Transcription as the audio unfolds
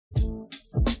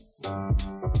Hey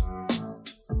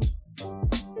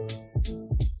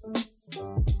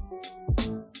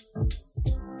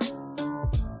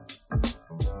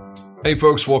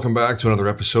folks, welcome back to another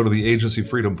episode of the Agency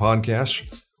Freedom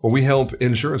Podcast, where we help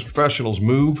insurance professionals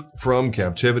move from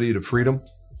captivity to freedom.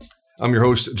 I'm your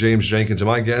host, James Jenkins, and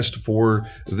my guest for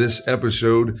this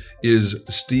episode is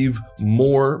Steve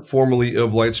Mohr, formerly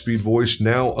of Lightspeed Voice,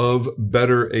 now of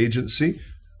Better Agency.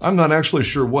 I'm not actually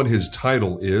sure what his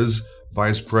title is,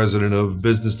 Vice President of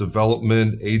Business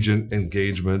Development, Agent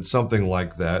Engagement, something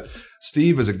like that.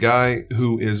 Steve is a guy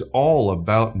who is all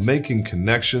about making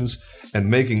connections and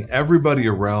making everybody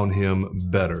around him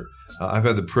better. I've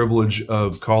had the privilege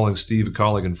of calling Steve a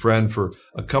colleague and friend for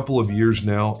a couple of years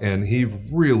now, and he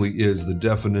really is the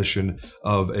definition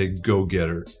of a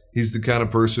go-getter. He's the kind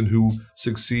of person who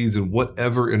succeeds in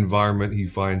whatever environment he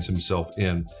finds himself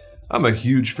in. I'm a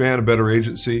huge fan of Better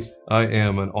Agency. I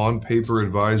am an on-paper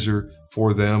advisor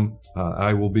for them.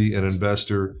 I will be an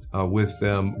investor with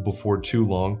them before too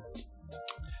long.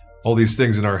 All these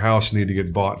things in our house need to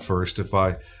get bought first. If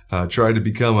I try to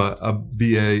become a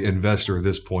BA investor at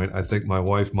this point, I think my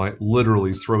wife might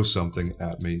literally throw something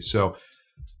at me. So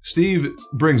Steve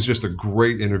brings just a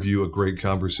great interview, a great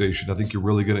conversation. I think you're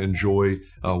really going to enjoy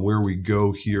where we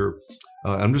go here.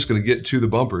 I'm just going to get to the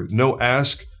bumper. No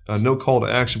ask, no call to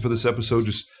action for this episode.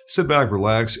 Just sit back,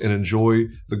 relax, and enjoy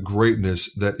the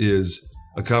greatness that is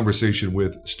a conversation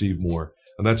with Steve Mohr.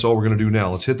 And that's all we're going to do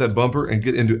now. Let's hit that bumper and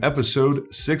get into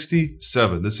episode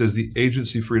 67. This is the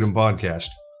Agency Freedom Podcast.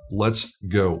 Let's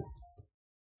go.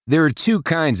 There are two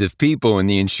kinds of people in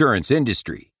the insurance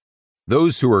industry: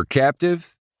 those who are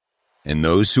captive and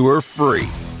those who are free.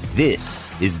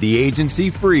 This is the Agency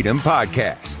Freedom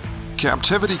Podcast.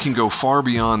 Captivity can go far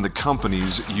beyond the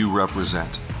companies you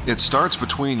represent. It starts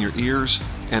between your ears,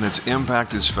 and its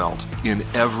impact is felt in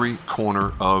every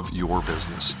corner of your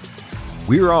business.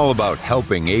 We're all about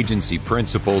helping agency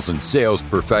principals and sales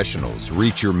professionals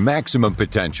reach your maximum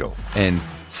potential and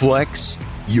flex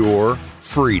your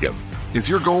freedom. If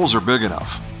your goals are big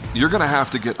enough, you're going to have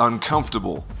to get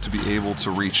uncomfortable to be able to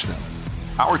reach them.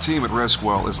 Our team at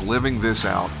Riskwell is living this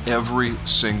out every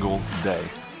single day.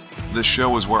 This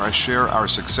show is where I share our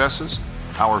successes,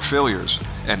 our failures,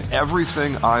 and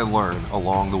everything I learn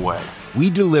along the way. We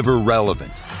deliver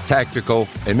relevant, tactical,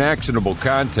 and actionable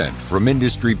content from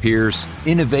industry peers,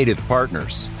 innovative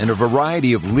partners, and a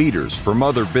variety of leaders from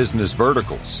other business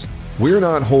verticals. We're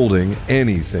not holding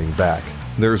anything back.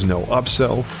 There's no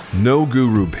upsell, no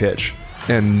guru pitch,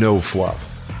 and no fluff.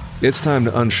 It's time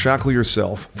to unshackle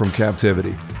yourself from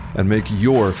captivity and make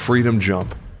your freedom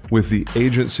jump with the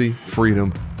Agency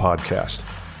Freedom Podcast.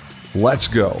 Let's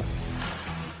go.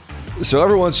 So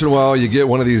every once in a while, you get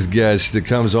one of these guests that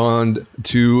comes on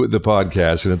to the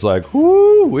podcast, and it's like,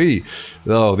 whoo-wee.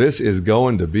 Oh, this is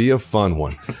going to be a fun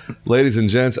one. Ladies and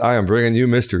gents, I am bringing you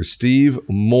Mr. Steve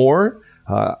Mohr.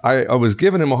 I was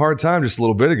giving him a hard time just a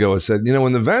little bit ago. I said, you know,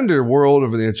 in the vendor world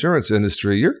of the insurance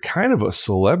industry, you're kind of a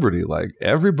celebrity. Like,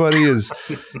 everybody is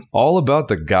all about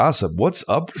the gossip. What's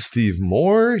up with Steve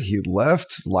Mohr? He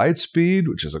left Lightspeed,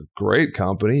 which is a great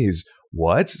company.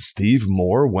 What? Steve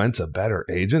Mohr went to Better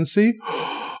Agency?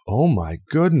 Oh my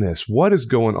goodness. What is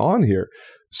going on here?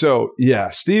 So yeah,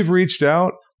 Steve reached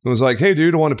out and was like, hey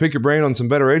dude, I want to pick your brain on some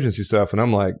Better Agency stuff. And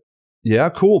I'm like, yeah,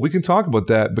 cool. We can talk about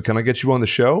that, but can I get you on the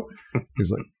show?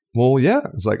 He's like, well, yeah.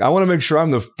 It's like, I want to make sure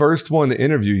I'm the first one to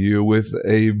interview you with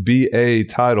a BA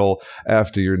title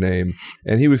after your name.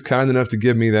 And he was kind enough to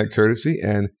give me that courtesy.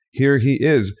 And here he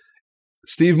is.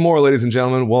 Steve Mohr, ladies and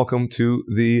gentlemen, welcome to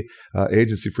the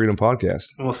Agency Freedom Podcast.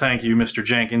 Well, thank you, Mr.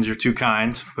 Jenkins. You're too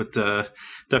kind, but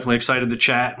definitely excited to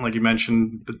chat. Like you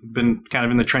mentioned, been kind of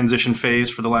in the transition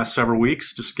phase for the last several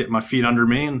weeks, just getting my feet under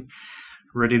me and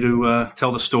ready to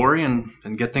tell the story and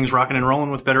get things rocking and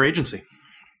rolling with Better Agency.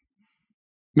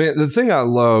 Man, the thing I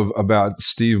love about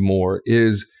Steve Mohr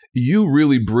is you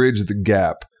really bridge the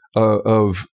gap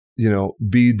of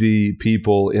BD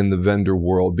people in the vendor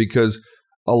world, because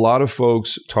a lot of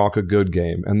folks talk a good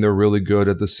game and they're really good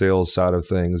at the sales side of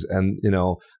things, and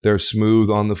they're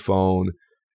smooth on the phone.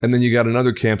 And then you got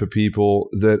another camp of people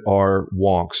that are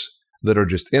wonks, that are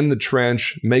just in the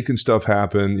trench making stuff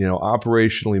happen,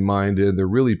 operationally minded. They're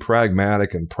really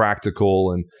pragmatic and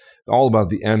practical and all about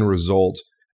the end result.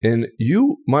 And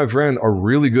you, my friend, are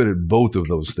really good at both of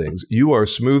those things. You are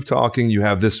smooth talking. You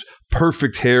have this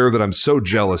perfect hair that I'm so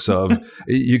jealous of.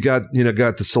 You got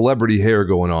the celebrity hair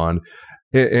going on.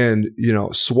 And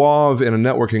suave in a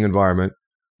networking environment,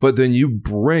 but then you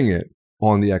bring it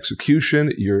on the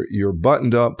execution. You're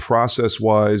buttoned up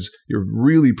process-wise. You're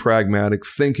really pragmatic,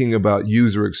 thinking about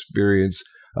user experience,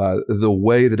 the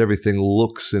way that everything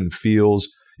looks and feels.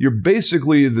 you're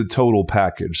basically the total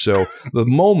package. So the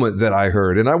moment that I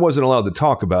heard, and I wasn't allowed to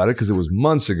talk about it because it was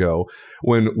months ago,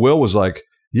 when Will was like,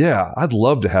 yeah, I'd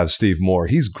love to have Steve Mohr.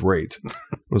 He's great. I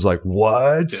was like,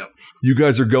 what? Yeah. You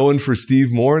guys are going for Steve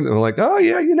Mohr? And they're like, oh,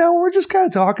 yeah, we're just kind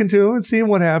of talking to him and seeing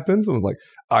what happens. I was like,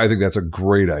 I think that's a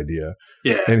great idea.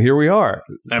 Yeah. And here we are.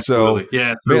 Absolutely. So,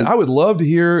 yeah, man, I would love to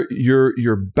hear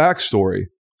your backstory.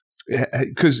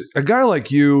 Because a guy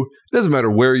like you, it doesn't matter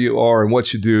where you are and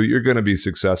what you do, you're going to be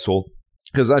successful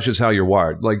because that's just how you're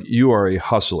wired. Like, you are a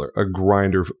hustler, a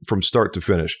grinder from start to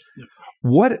finish. Yeah.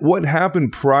 What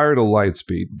happened prior to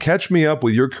Lightspeed? Catch me up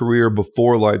with your career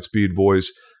before Lightspeed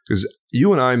Voice, because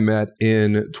you and I met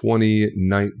in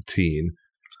 2019,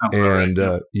 and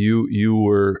right, you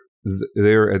were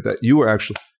there at that. You were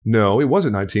actually no, it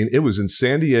wasn't 19. It was in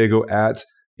San Diego at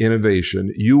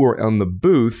Innovation. You were on the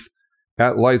booth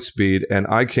at Lightspeed, and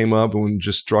I came up and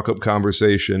just struck up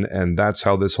conversation, and that's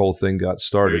how this whole thing got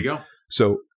started. There you go.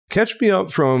 So catch me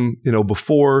up from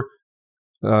before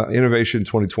Innovation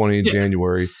 2020, yeah,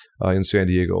 January in San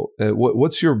Diego.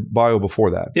 What's your bio before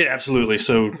that? Yeah, absolutely.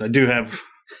 So I do have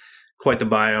quite the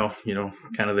bio,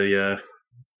 kind of the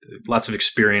lots of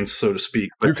experience, so to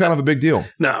speak. But you're kind of a big deal.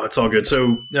 No, it's all good.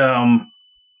 So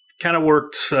kind of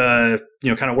worked, kind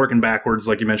of working backwards.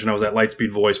 Like you mentioned, I was at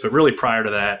Lightspeed Voice, but really prior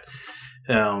to that,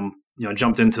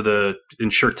 jumped into the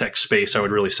insurtech space, I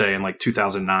would really say, in like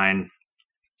 2009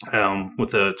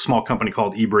 with a small company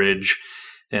called eBridge,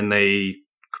 and they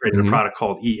created a product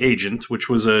called E-Agent, which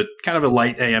was a kind of a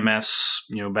light AMS,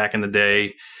 back in the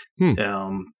day.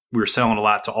 We were selling a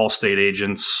lot to Allstate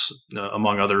agents,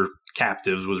 among other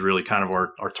captives, was really kind of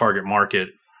our target market.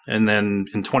 And then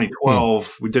in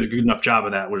 2012, we did a good enough job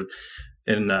of that.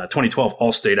 In 2012,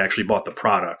 Allstate actually bought the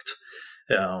product.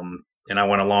 And I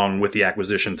went along with the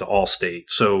acquisition to Allstate.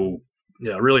 So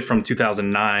really from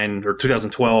 2009 or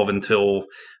 2012 until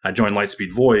I joined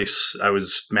Lightspeed Voice, I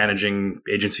was managing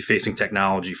agency-facing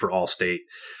technology for Allstate.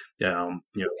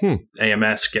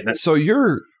 AMS getting it. So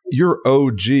you're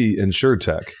OG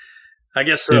InsurTech. I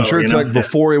guess so. InsurTech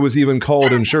before it was even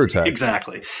called InsurTech.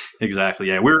 Exactly.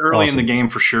 Yeah, we were early in the game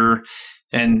for sure.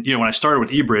 And, when I started with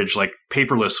eBridge, like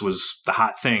paperless was the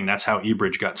hot thing. That's how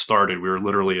eBridge got started. We were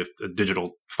literally a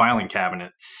digital filing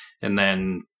cabinet. And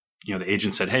then, the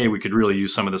agent said, hey, we could really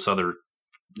use some of this other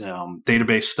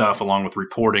database stuff along with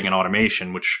reporting and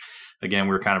automation, which, again,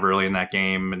 we were kind of early in that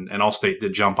game. And Allstate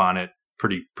did jump on it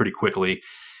pretty quickly.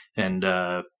 And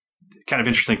kind of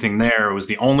interesting thing there, it was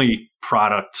the only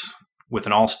product with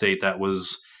an Allstate that it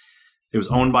was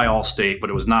owned by Allstate, but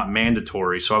it was not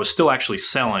mandatory. So I was still actually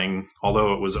selling,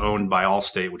 although it was owned by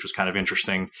Allstate, which was kind of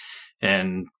interesting.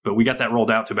 But we got that rolled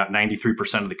out to about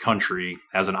 93% of the country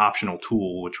as an optional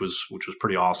tool, which was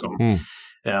pretty awesome.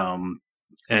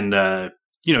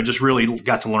 Just really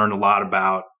got to learn a lot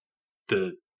about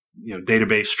the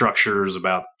database structures,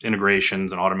 about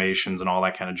integrations and automations and all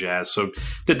that kind of jazz. So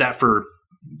did that for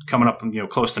coming up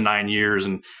close to 9 years,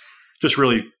 and just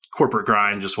really corporate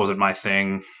grind just wasn't my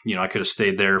thing. I could have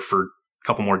stayed there for a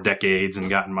couple more decades and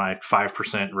gotten my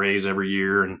 5% raise every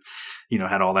year and,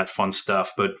 had all that fun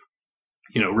stuff. But,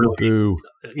 really,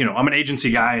 I'm an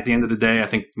agency guy at the end of the day. I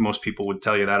think most people would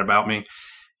tell you that about me.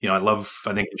 I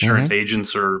think insurance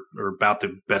agents are about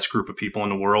the best group of people in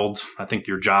the world. I think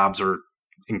your jobs are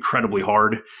incredibly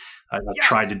hard. I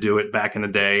tried to do it back in the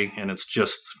day, and it's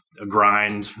just a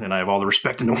grind, and I have all the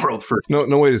respect in the world for it.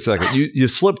 No, wait a second. You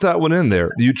slipped that one in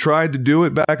there. You tried to do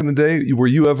it back in the day. Were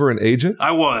you ever an agent?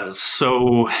 I was.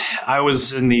 So I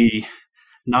was in the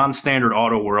non-standard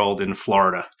auto world in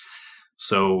Florida.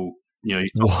 So,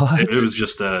 what? It was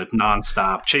just a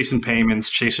nonstop chasing payments,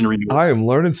 chasing renewals. I am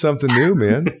learning something new,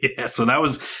 man. Yeah. So that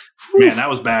was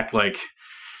back like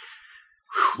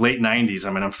late 90s.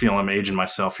 I mean, I'm aging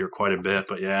myself here quite a bit,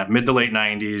 but yeah, mid to late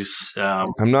 90s.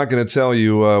 I'm not going to tell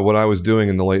you what I was doing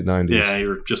in the late 90s. Yeah,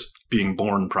 you're just being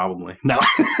born probably. No.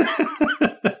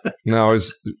 No, I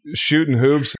was shooting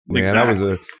hoops. Man, exactly. I was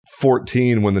a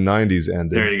 14 when the 90s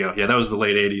ended. There you go. Yeah, that was the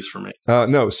late 80s for me.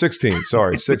 No, 16.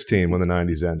 Sorry, 16 when the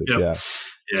 90s ended. Yep. Yeah.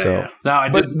 Yeah, so, yeah. No,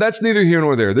 but that's neither here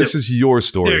nor there. This is your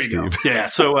story, Steve. Go. Yeah.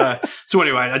 So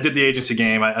anyway, I did the agency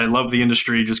game. I love the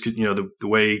industry just because, the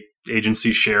way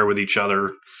agencies share with each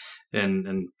other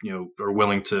and are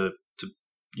willing to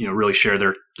really share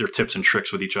their tips and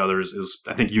tricks with each other is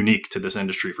I think unique to this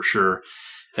industry for sure.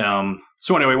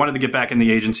 So anyway, I wanted to get back in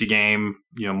the agency game,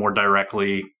 more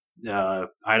directly. I'd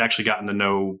actually gotten to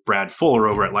know Brad Fuller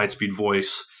over at Lightspeed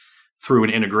Voice through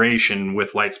an integration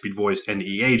with Lightspeed Voice and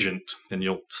E-Agent, and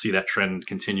you'll see that trend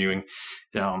continuing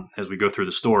as we go through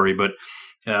the story. But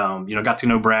got to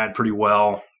know Brad pretty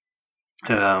well.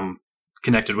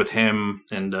 connected with him,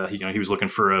 and he was looking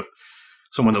for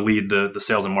someone to lead the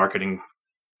sales and marketing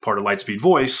part of Lightspeed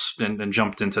Voice, and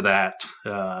jumped into that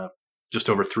just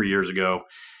over 3 years ago.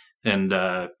 And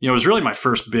it was really my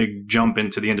first big jump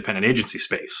into the independent agency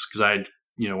space, because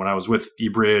when I was with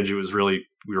eBridge, it was really,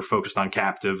 we were focused on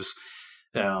captives.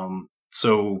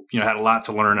 So had a lot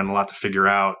to learn and a lot to figure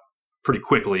out pretty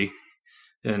quickly,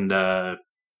 and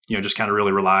just kind of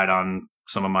really relied on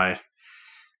some of my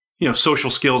social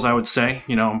skills, I would say,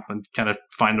 and kind of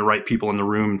find the right people in the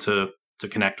room to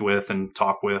connect with and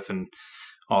talk with and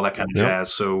all that kind of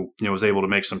jazz. So, was able to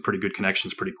make some pretty good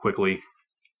connections pretty quickly,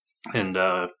 and,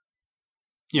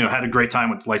 had a great time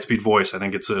with Lightspeed Voice. I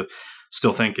think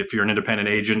still think if you're an independent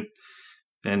agent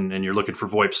and you're looking for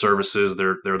VoIP services,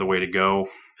 they're the way to go.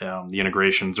 The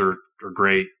integrations are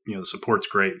great. The support's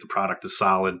great. The product is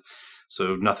solid.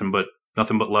 So nothing but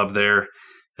love there.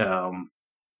 Had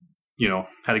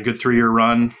a good 3-year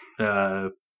run,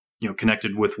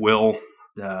 connected with Will,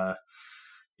 a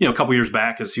couple years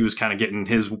back as he was kind of getting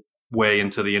his way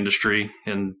into the industry.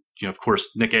 And, of course,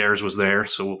 Nick Ayers was there.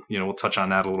 So, we'll touch on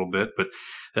that a little bit. But,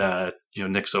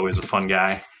 Nick's always a fun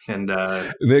guy. And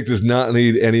Nick does not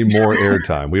need any more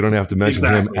airtime. We don't have to mention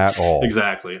him at all.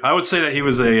 Exactly. I would say that he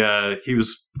was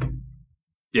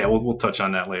we'll touch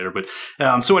on that later. But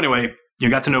so anyway,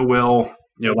 got to know Will.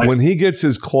 When he gets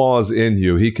his claws in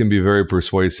you, he can be very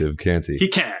persuasive, can't he? He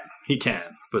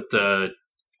can. But I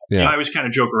always kind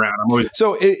of joke around.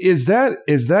 So is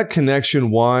that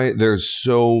connection why there's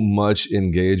so much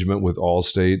engagement with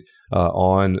Allstate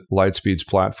on Lightspeed's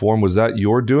platform? Was that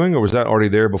your doing, or was that already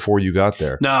there before you got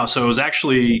there? No, so it was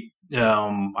actually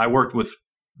I worked with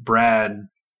Brad,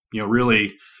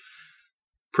 really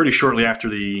pretty shortly after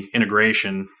the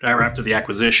integration or after the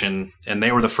acquisition, and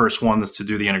they were the first ones to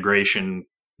do the integration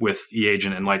with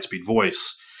eAgent and Lightspeed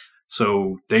Voice.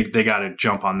 So they got to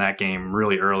jump on that game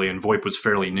really early, and VoIP was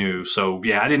fairly new. So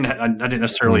I didn't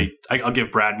necessarily. I'll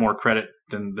give Brad more credit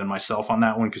than myself on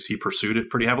that one, because he pursued it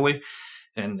pretty heavily,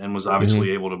 and was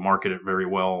obviously able to market it very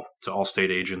well to Allstate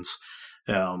agents.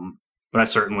 But I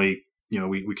certainly,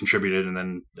 we contributed, and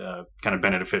then kind of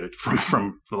benefited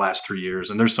from the last 3 years.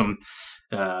 And there's some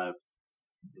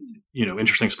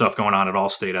interesting stuff going on at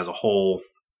Allstate as a whole.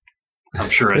 I'm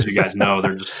sure, as you guys know,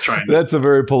 they're just trying to... That's a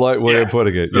very polite way of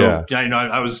putting it. So,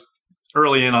 I was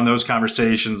early in on those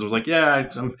conversations. I was like,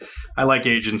 I like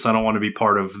agents. I don't want to be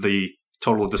part of the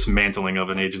total dismantling of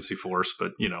an agency force,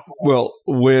 but, Well,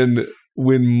 when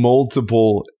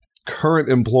multiple current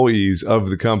employees of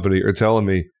the company are telling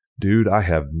me, dude, I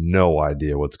have no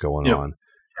idea what's going on.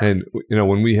 And,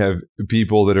 when we have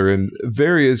people that are in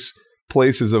various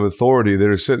places of authority that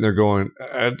are sitting there going,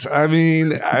 it's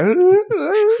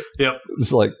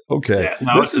like, okay,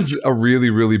 this is a really,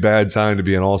 really bad time to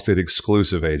be an Allstate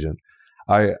exclusive agent.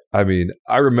 I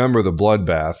remember the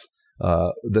bloodbath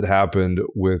that happened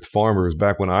with farmers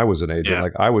back when I was an agent.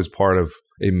 Like, I was part of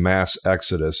a mass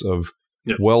exodus of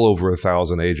well over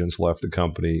 1,000 agents left the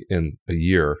company in a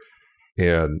year.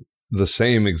 And the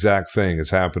same exact thing is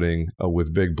happening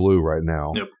with Big Blue right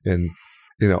now. And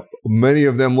many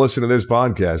of them listen to this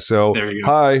podcast. So,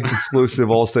 hi, exclusive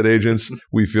Allstate agents.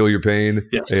 We feel your pain.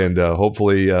 Yes. And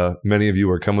hopefully many of you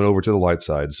are coming over to the light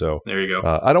side. So, there you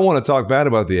go. I don't want to talk bad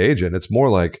about the agent. It's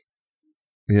more like,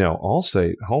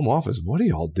 Allstate, home office, what are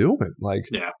y'all doing? Like,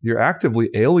 you're actively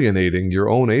alienating your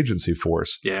own agency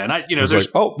force. Yeah. And there's like,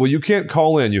 oh, well, you can't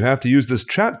call in. You have to use this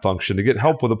chat function to get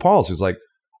help with a policy. It's like,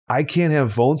 I can't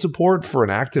have phone support for an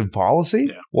active policy?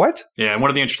 Yeah. What? Yeah. And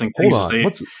one of the interesting things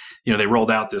is they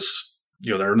rolled out this,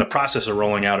 they're in the process of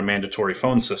rolling out a mandatory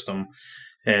phone system.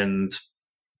 And,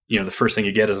 the first thing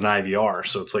you get is an IVR.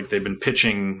 So it's like they've been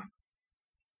pitching,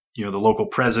 the local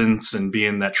presence and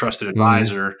being that trusted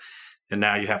advisor. And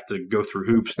now you have to go through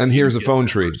hoops. And here's a phone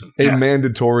tree, a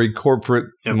mandatory corporate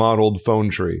modeled phone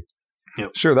tree.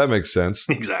 Yep. Sure, that makes sense.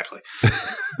 Exactly.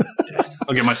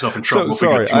 I'll get myself in trouble. So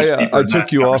sorry, I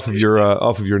took you off of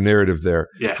your narrative there.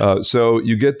 Yeah. So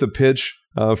you get the pitch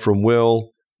from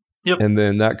Will. Yep. And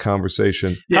then that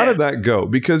conversation. How did that go?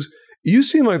 Because you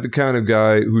seem like the kind of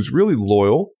guy who's really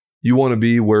loyal. You want to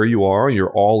be where you are.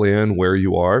 You're all in where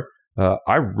you are.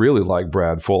 I really like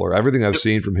Brad Fuller. Everything I've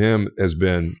seen from him has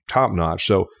been top notch.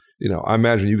 So, I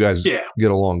imagine you guys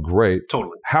get along great.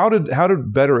 Totally. How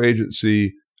did Better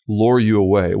Agency lure you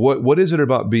away? What is it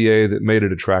about BA that made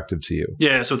it attractive to you?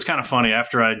 Yeah, so it's kind of funny.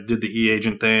 After I did the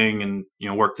eAgent thing and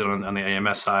worked on the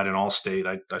AMS side in Allstate,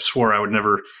 I swore I would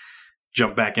never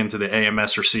jump back into the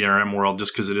AMS or CRM world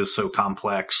just because it is so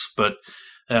complex. But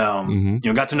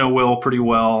got to know Will pretty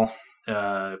well.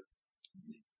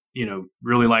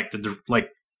 Really liked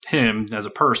him as a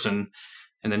person,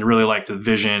 and then really liked the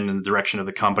vision and direction of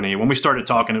the company. When we started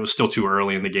talking, it was still too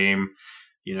early in the game,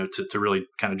 to really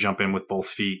kind of jump in with both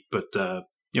feet. But,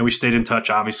 we stayed in touch,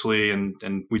 obviously, and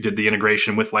we did the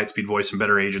integration with Lightspeed Voice and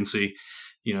Better Agency,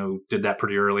 did that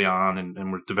pretty early on,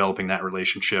 and we're developing that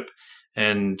relationship.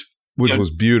 And which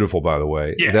was beautiful, by the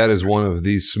way. Yeah, that is one of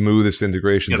the smoothest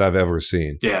integrations I've ever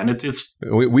seen. Yeah, and it's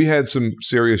we had some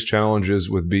serious challenges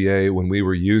with BA when we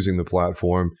were using the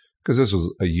platform, because this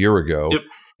was a year ago. Yep.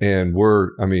 And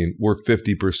we're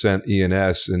 50%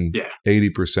 ENS and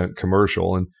 80%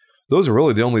 commercial. And those are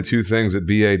really the only two things that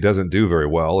BA doesn't do very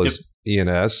well is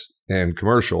ENS and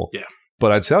commercial. Yeah.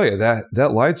 But I tell you, that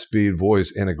Lightspeed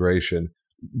Voice integration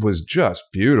was just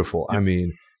beautiful. Yep. I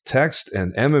mean, text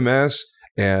and MMS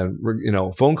and,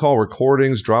 phone call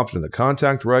recordings dropped in the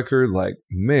contact record. Like,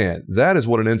 man, that is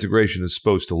what an integration is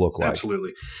supposed to look like.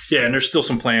 Absolutely. Yeah, and there's still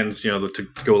some plans, to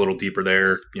go a little deeper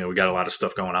there. We got a lot of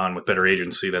stuff going on with Better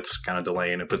Agency that's kind of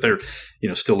delaying it, but they're,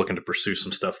 still looking to pursue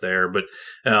some stuff there. But,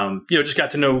 just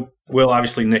got to know Will.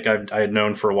 Obviously, Nick I had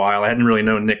known for a while. I hadn't really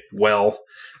known Nick well.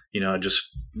 I just,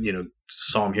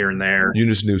 saw him here and there. You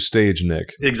just knew Stage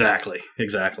Nick. Exactly.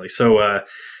 So,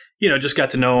 just got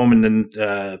to know him, and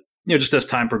then, just as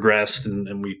time progressed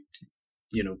and we,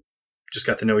 just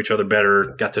got to know each other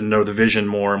better, got to know the vision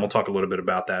more, and we'll talk a little bit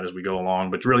about that as we go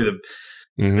along. But really the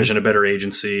vision of Better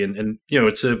Agency, and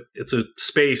it's a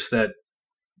space that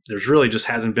there's really just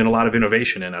hasn't been a lot of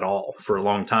innovation in at all for a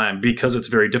long time, because it's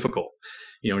very difficult.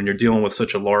 When you're dealing with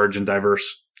such a large and diverse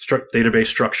database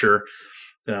structure,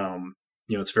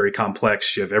 it's very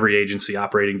complex. You have every agency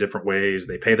operating different ways.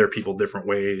 They pay their people different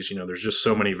ways. There's just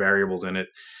so many variables in it.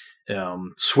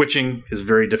 Switching is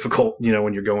very difficult,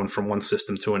 when you're going from one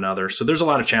system to another. So there's a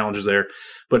lot of challenges there.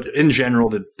 But in general,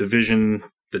 the vision,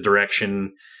 the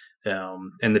direction,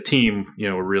 and the team,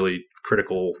 were really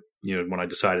critical, when I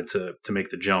decided to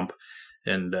make the jump.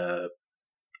 And,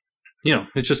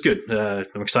 it's just good.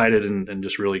 I'm excited and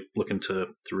just really looking to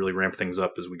really ramp things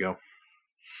up as we go.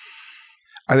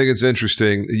 I think it's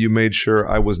interesting that you made sure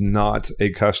I was not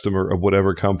a customer of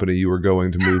whatever company you were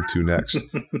going to move to next.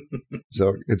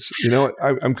 So it's,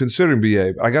 I'm considering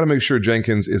BA. I got to make sure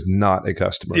Jenkins is not a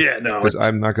customer. Yeah, no. Because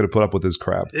I'm not going to put up with this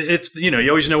crap. It's, you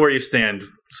always know where you stand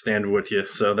with you.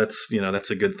 So that's,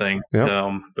 that's a good thing.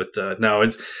 Yeah. No,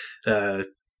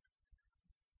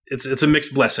 it's a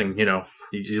mixed blessing,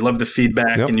 You love the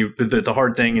feedback, and the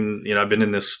hard thing, and, I've been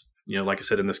in this, like I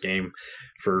said, in this game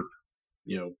for,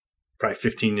 probably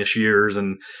 15-ish years,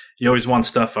 and you always want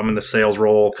stuff. I'm in the sales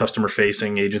role, customer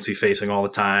facing, agency facing all the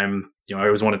time. I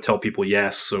always want to tell people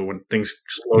yes. So when things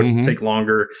take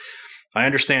longer, I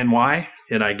understand why,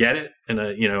 and I get it, and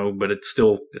but it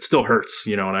still hurts,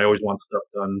 and I always want stuff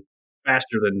done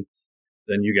faster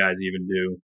than you guys even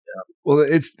do. Yeah. Well,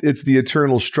 it's the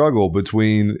eternal struggle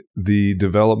between the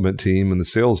development team and the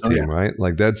sales team, right?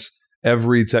 Like that's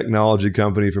every technology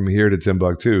company from here to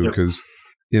Timbuktu, because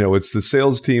it's the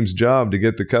sales team's job to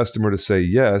get the customer to say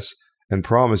yes and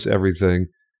promise everything.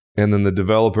 And then the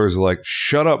developers are like,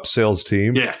 shut up, sales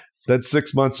team. Yeah. That's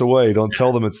 6 months away. Don't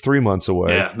tell them it's 3 months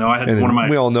away. Yeah. No, I had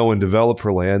we all know in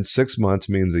developer land, 6 months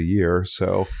means a year.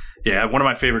 So, yeah, one of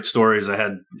my favorite stories, I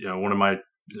had, one of my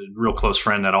real close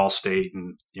friend at Allstate,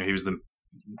 and, he was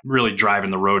really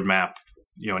driving the roadmap,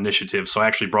 initiative. So I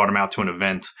actually brought him out to an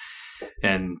event.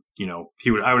 And,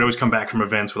 I would always come back from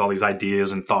events with all these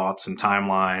ideas and thoughts and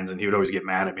timelines, and he would always get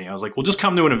mad at me. I was like, well, just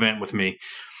come to an event with me,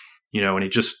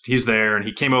 and he's there, and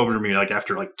he came over to me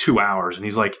after 2 hours, and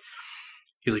he's like,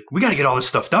 we got to get all this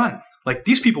stuff done. Like,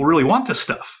 these people really want this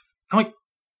stuff. I'm like,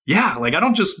 yeah, I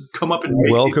don't just come up and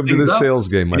make welcome to the sales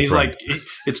game, my friend. He's like,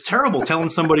 it's terrible telling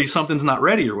somebody something's not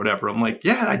ready or whatever. I'm like,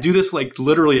 yeah, I do this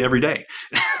literally every day.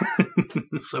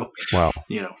 So, wow.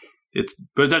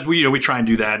 But that we try and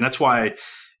do that. And that's why,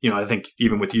 I think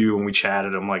even with you when we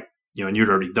chatted, I'm like, and you'd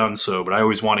already done so, but I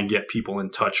always want to get people in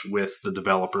touch with the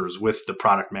developers, with the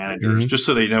product managers, just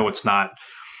so they know it's not,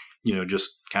 just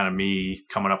kind of me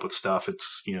coming up with stuff.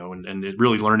 It's, and it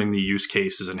really learning the use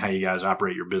cases and how you guys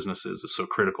operate your businesses is so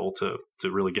critical to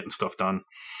really getting stuff done.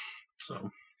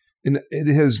 So, and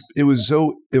it was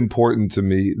so important to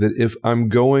me that if I'm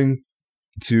going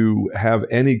to have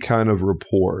any kind of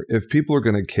rapport, if people are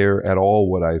going to care at all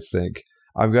what I think,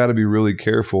 I've got to be really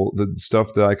careful that the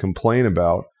stuff that I complain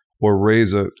about or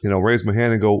raise my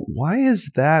hand and go, why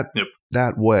is that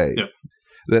that way? Yep.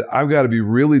 That I've got to be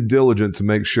really diligent to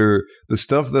make sure the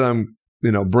stuff that I'm,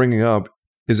 bringing up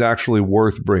is actually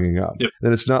worth bringing up. Yep.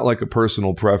 And it's not like a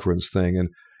personal preference thing. And,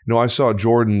 I saw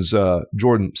Jordan,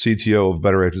 CTO of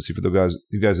Better Agency, for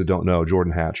you guys that don't know,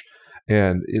 Jordan Hatch.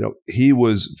 And, he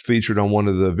was featured on one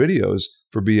of the videos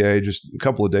for BA just a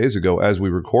couple of days ago as we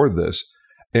record this.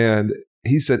 And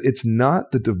he said it's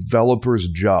not the developer's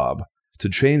job to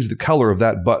change the color of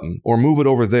that button or move it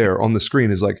over there on the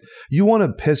screen. Is like, you want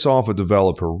to piss off a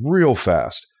developer real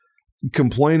fast,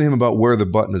 complain to him about where the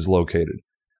button is located.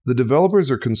 The developers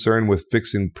are concerned with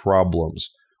fixing problems,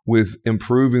 with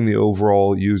improving the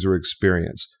overall user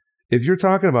experience. If you're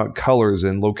talking about colors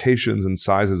and locations and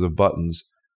sizes of buttons,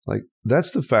 like,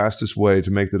 that's the fastest way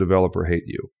to make the developer hate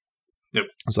you. Yep.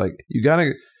 It's like, you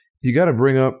gotta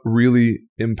bring up really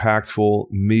impactful,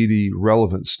 meaty,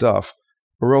 relevant stuff,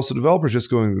 or else the developer's just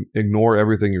going to ignore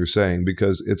everything you're saying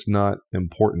because it's not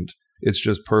important. It's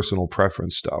just personal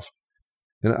preference stuff.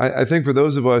 And I think for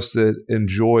those of us that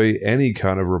enjoy any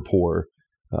kind of rapport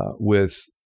with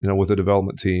a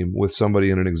development team, with somebody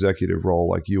in an executive role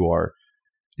like you are,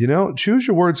 choose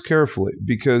your words carefully,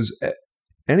 because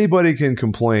anybody can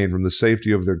complain from the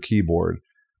safety of their keyboard.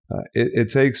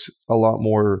 It takes a lot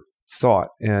more thought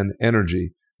and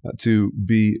energy to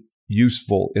be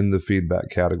useful in the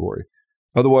feedback category.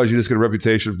 Otherwise, you just get a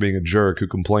reputation of being a jerk who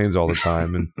complains all the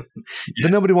time, and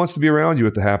then nobody wants to be around you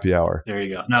at the happy hour. There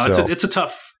you go. No, it's a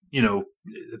tough,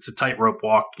 it's a tightrope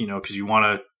walk, because we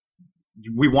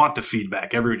want the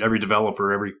feedback. Every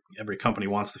developer, every company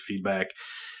wants the feedback,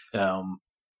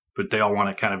 but they all want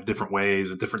it kind of different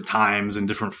ways at different times and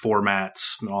different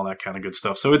formats and all that kind of good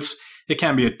stuff. So it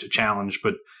can be a challenge,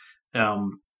 but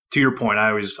to your point,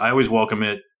 I always welcome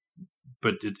it.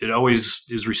 But it always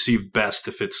is received best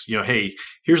if it's, hey,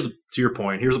 to your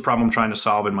point, here's the problem I'm trying to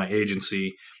solve in my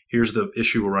agency. Here's the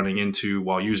issue we're running into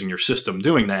while using your system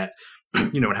doing that,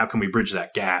 and how can we bridge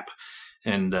that gap?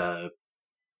 And, I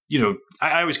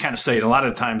always kind of say it a lot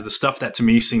of times, the stuff that to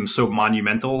me seems so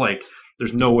monumental, like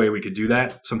there's no way we could do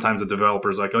that. Sometimes the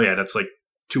developer's like, oh yeah, that's like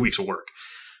 2 weeks of work.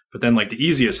 But then like the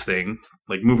easiest thing,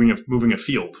 like moving a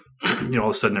field, all of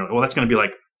a sudden, well, that's going to be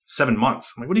like 7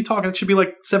 months. I'm like, what are you talking? It should be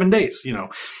like 7 days,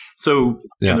 So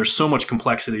there's so much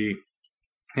complexity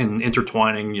in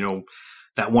intertwining,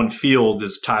 that one field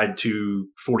is tied to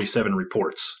 47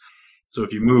 reports. So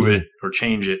if you move it or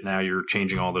change it, now you're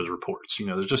changing all those reports.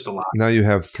 There's just a lot. Now you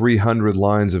have 300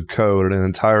 lines of code and an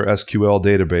entire SQL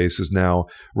database is now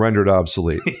rendered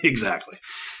obsolete. Exactly.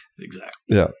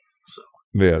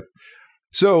 Yeah.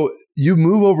 So you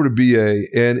move over to BA,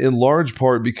 and in large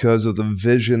part because of the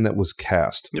vision that was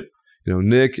cast. Yep.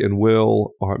 Nick and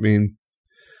Will,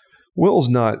 Will's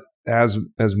not as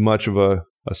much of a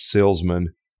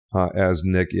salesman as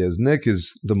Nick is. Nick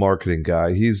is the marketing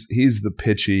guy. He's the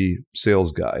pitchy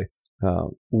sales guy.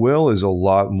 Will is a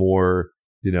lot more,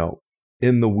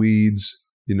 in the weeds,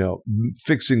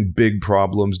 fixing big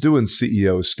problems, doing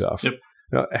CEO stuff. Yep.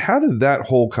 Now, how did that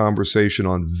whole conversation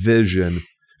on vision?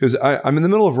 Because I'm in the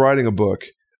middle of writing a book,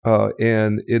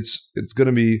 and it's going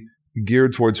to be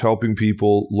geared towards helping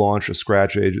people launch a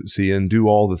scratch agency and do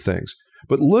all the things.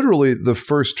 But literally, the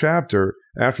first chapter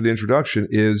after the introduction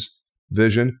is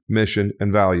vision, mission,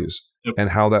 and values, and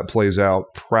how that plays out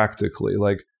practically.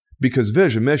 Like, because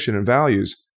vision, mission, and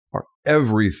values are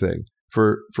everything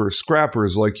for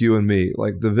scrappers like you and me.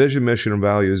 Like, the vision, mission, and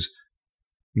values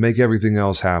make everything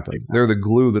else happen. They're the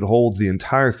glue that holds the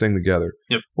entire thing together.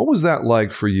 Yep. What was that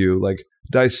like for you, like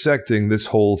dissecting this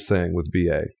whole thing with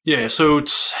BA? Yeah, so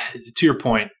it's, to your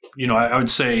point, I would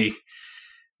say,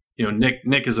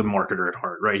 Nick is a marketer at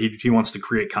heart, right? He wants to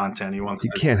create content. He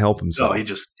can't help himself.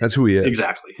 Oh, that's who he is.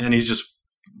 Exactly. And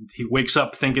he wakes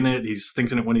up thinking it. He's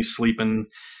thinking it when he's sleeping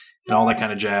and all that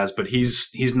kind of jazz. But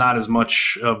he's not as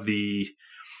much of the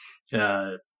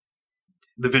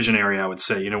visionary, I would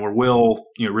say, where Will,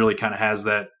 really kind of has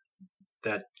that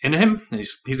in him. And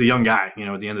he's a young guy,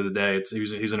 at the end of the day,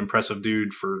 he's an impressive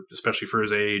dude especially for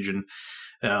his age, and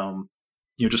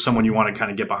just someone you want to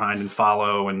kind of get behind and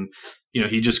follow. And,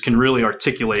 he just can really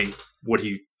articulate what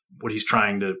he's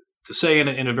trying to say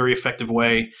in a very effective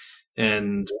way.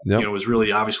 And, was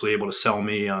really obviously able to sell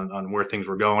me on where things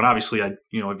were going. Obviously I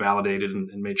validated and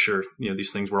made sure,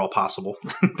 these things were all possible,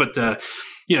 but, but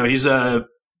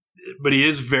he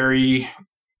is very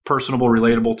personable,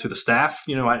 relatable to the staff.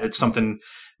 It's something,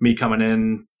 me coming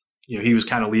in, he was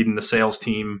kind of leading the sales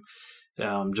team,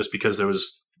 just because there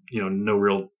was, no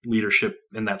real leadership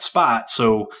in that spot.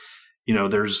 So,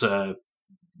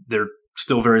 they're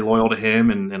still very loyal to him,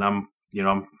 and I'm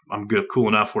good, cool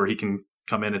enough where he can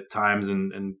come in at times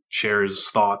and share his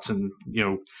thoughts and,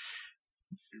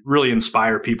 really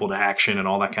inspire people to action and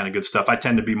all that kind of good stuff. I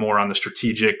tend to be more on the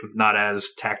strategic, not as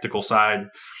tactical side,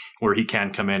 where he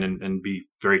can come in and be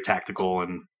very tactical.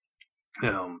 And,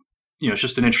 it's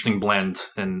just an interesting blend.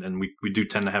 And we do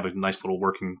tend to have a nice little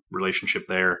working relationship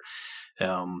there.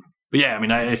 But yeah, I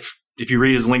mean, if you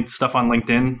read his stuff on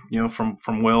LinkedIn,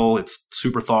 from Will, it's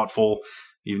super thoughtful.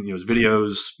 even his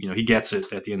videos. He gets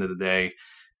it at the end of the day,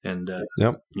 and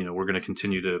we're going to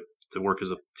continue to work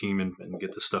as a team and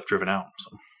get this stuff driven out.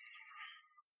 So.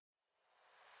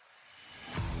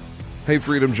 Hey,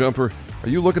 Freedom Jumper, are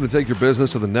you looking to take your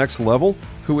business to the next level?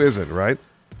 Who isn't, right?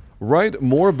 Write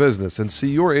more business and see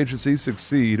your agency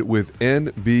succeed with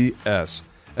NBS.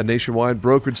 At Nationwide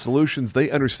Brokerage Solutions, they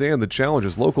understand the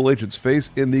challenges local agents face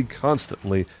in the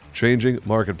constantly changing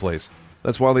marketplace.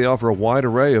 That's why they offer a wide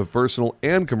array of personal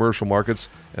and commercial markets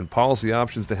and policy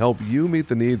options to help you meet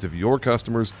the needs of your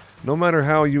customers, no matter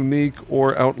how unique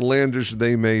or outlandish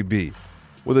they may be.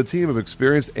 With a team of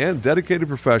experienced and dedicated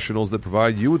professionals that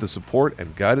provide you with the support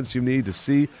and guidance you need to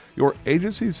see your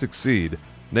agency succeed,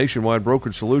 Nationwide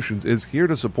Brokerage Solutions is here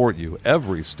to support you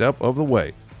every step of the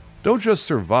way. Don't just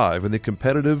survive in the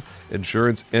competitive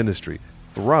insurance industry.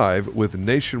 Thrive with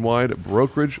Nationwide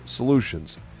Brokerage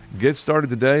Solutions. Get started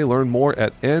today. Learn more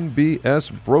at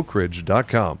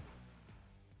nbsbrokerage.com.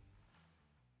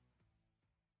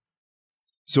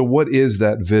 So what is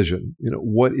that vision?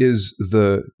 What is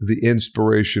the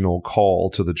inspirational call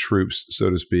to the troops, so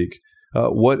to speak?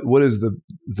 What is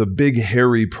the big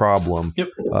hairy problem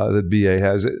that BA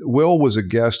has? Will was a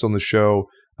guest on the show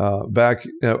back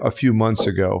a few months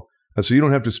ago, so you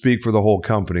don't have to speak for the whole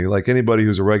company. Like anybody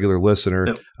who's a regular listener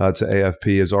to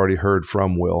AFP has already heard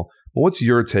from Will. What's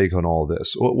your take on all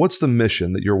this? What's the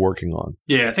mission that you're working on?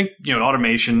 Yeah, I think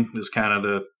automation is kind of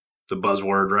the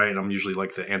buzzword, right? I'm usually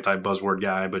like the anti-buzzword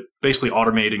guy, but basically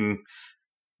automating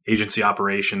agency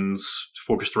operations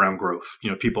focused around growth.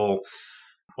 People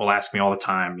will ask me all the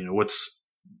time,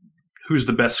 who's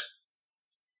the best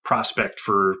prospect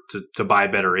to buy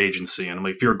a better agency? And I'm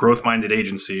like, if you're a growth-minded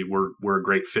agency, we're a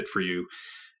great fit for you.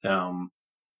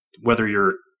 Whether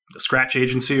you're a scratch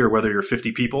agency or whether you're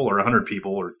 50 people or 100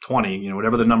 people or 20,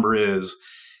 whatever the number is,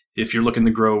 if you're looking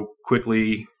to grow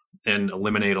quickly and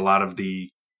eliminate a lot of the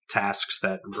tasks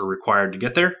that are required to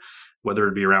get there, whether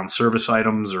it be around service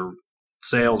items or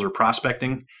sales or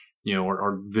prospecting,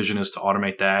 our vision is to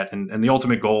automate that. And the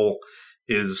ultimate goal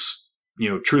is,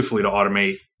 truthfully to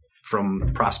automate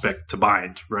from prospect to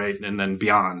bind, right? And then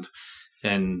beyond.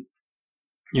 And,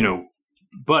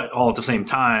 but all at the same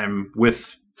time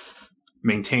with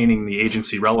maintaining the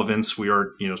agency relevance, we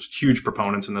are, huge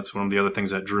proponents. And that's one of the other things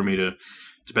that drew me to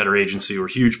Better Agency. We're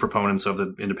huge proponents of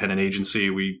the independent agency.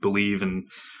 We believe in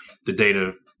the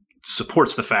data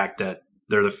supports the fact that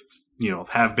they're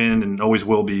have been and always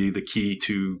will be the key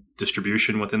to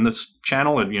distribution within this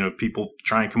channel. And, people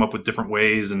try and come up with different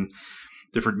ways and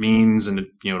different means. And, it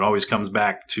always comes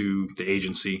back to the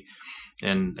agency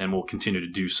and we'll continue to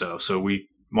do so. So we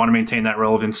want to maintain that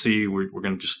relevancy. We're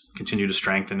going to just continue to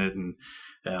strengthen it. And,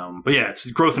 but yeah, it's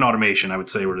growth and automation, I would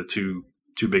say, were the two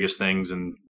biggest things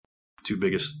and two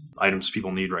biggest items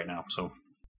people need right now. So.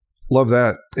 Love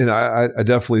that. And I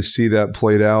definitely see that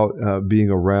played out being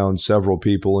around several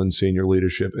people in senior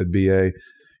leadership at BA.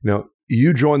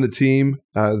 You joined the team.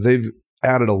 They've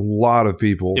added a lot of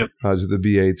people to the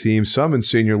BA team, some in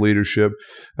senior leadership.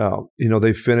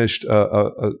 They finished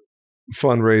a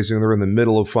fundraising. They're in the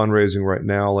middle of fundraising right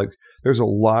now. Like there's a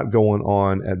lot going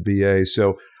on at BA.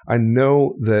 So I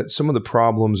know that some of the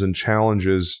problems and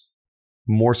challenges,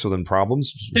 more so than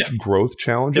problems, growth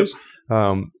challenges,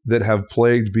 that have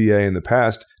plagued BA in the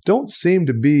past don't seem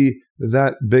to be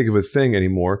that big of a thing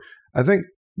anymore. I think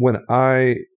when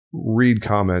I read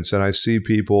comments and I see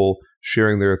people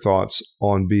sharing their thoughts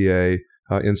on BA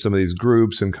in some of these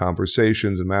groups and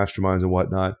conversations and masterminds and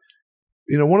whatnot,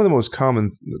 one of the most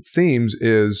common themes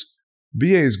is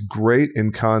BA is great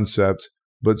in concept,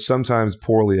 but sometimes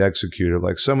poorly executed.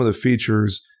 Like some of the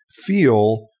features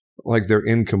feel like they're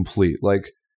incomplete.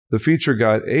 Like the feature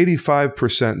got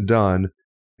 85% done,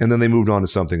 and then they moved on to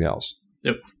something else.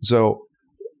 Yep. So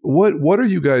what are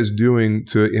you guys doing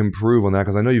to improve on that?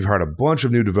 Because I know you've hired a bunch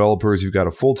of new developers. You've got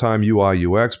a full-time UI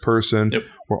UX person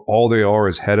where all they are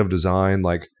is head of design.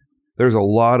 Like there's a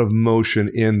lot of motion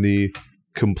in the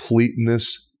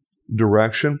completeness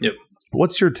direction. Yep.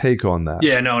 What's your take on that?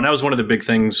 Yeah, no, and that was one of the big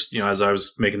things, as I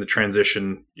was making the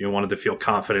transition, wanted to feel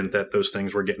confident that those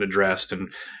things were getting addressed.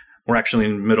 And we're actually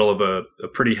in the middle of a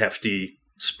pretty hefty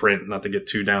sprint, not to get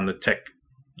too down the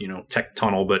tech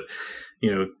tunnel, but,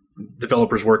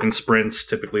 developers work in sprints.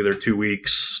 Typically they're 2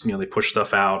 weeks, they push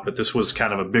stuff out, but this was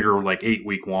kind of a bigger, like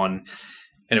 8-week one.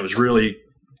 And it was really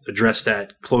addressed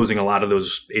at closing a lot of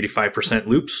those 85%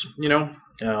 loops,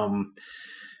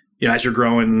 as you're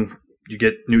growing, you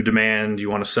get new demand, you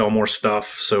want to sell more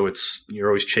stuff. So you're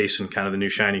always chasing kind of the new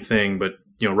shiny thing. But,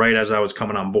 right as I was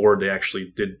coming on board, they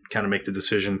actually did kind of make the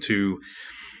decision to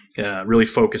really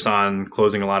focus on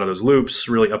closing a lot of those loops,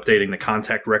 really updating the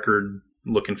contact record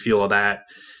look and feel of that.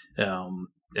 Some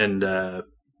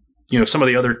of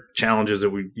the other challenges that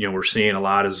we're seeing a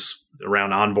lot is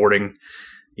around onboarding,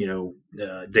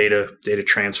 data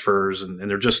transfers, and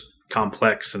they're just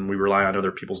complex, and we rely on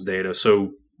other people's data.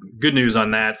 So good news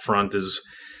on that front is,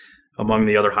 among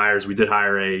the other hires, we did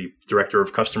hire a director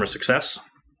of customer success,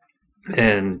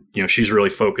 and she's really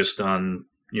focused on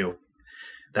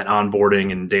that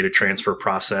onboarding and data transfer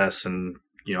process, and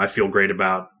I feel great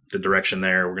about the direction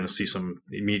there. We're going to see some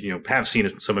immediate, have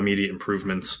seen some immediate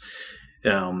improvements,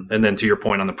 and then to your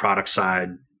point on the product side,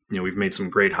 we've made some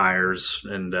great hires,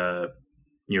 and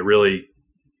really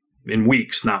in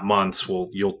weeks, not months,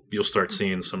 you'll start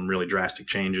seeing some really drastic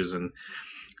changes and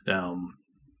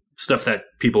stuff that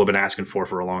people have been asking for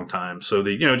a long time. So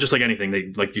just like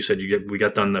anything, like you said, we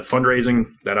got done the fundraising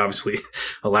that obviously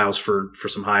allows for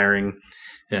some hiring,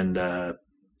 and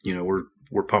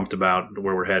we're pumped about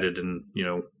where we're headed, and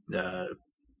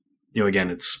again,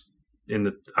 it's in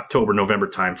the October, November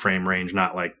timeframe range,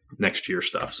 not like next year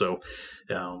stuff. So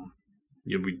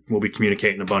we'll be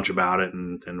communicating a bunch about it,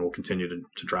 and we'll continue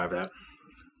to drive that.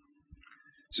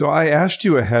 So I asked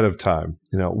you ahead of time,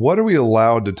 what are we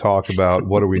allowed to talk about?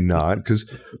 What are we not?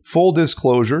 Because full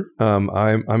disclosure, I'm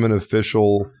an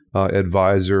official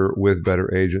advisor with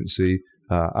Better Agency.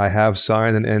 I have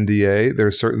signed an NDA. There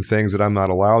are certain things that I'm not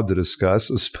allowed to discuss,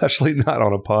 especially not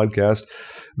on a podcast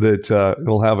that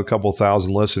will have a couple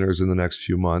thousand listeners in the next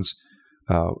few months.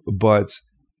 But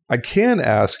I can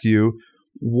ask you,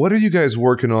 what are you guys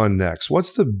working on next?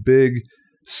 What's the big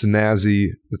snazzy,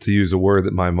 to use a word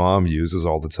that my mom uses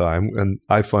all the time, and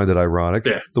I find it ironic.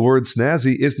 Yeah. The word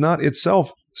snazzy is not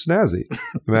itself snazzy.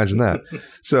 Imagine that.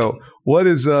 So what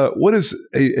is a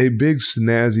big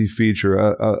snazzy feature,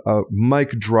 a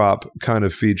mic drop kind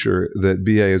of feature that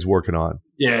BA is working on?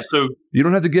 Yeah, so you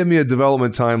don't have to give me a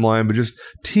development timeline, but just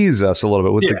tease us a little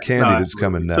bit with the candidates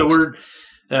coming next. So we're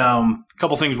a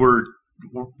couple things we're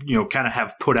kind of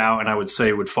have put out, and I would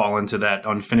say would fall into that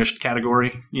unfinished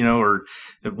category, or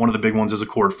one of the big ones is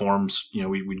Accord forms.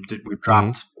 We've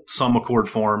dropped some Accord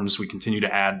forms. We continue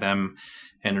to add them,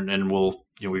 and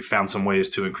we've found some ways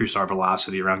to increase our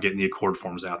velocity around getting the Accord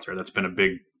forms out there. That's been a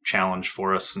big challenge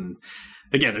for us. And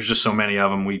again, there's just so many of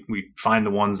them. We find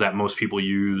the ones that most people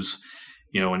use,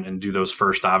 and do those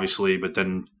first, obviously, but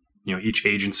then each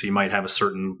agency might have a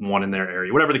certain one in their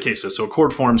area, whatever the case is. So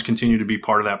Accord forms continue to be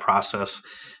part of that process.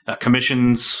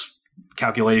 Commissions,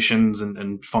 calculations,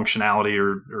 and functionality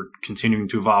are continuing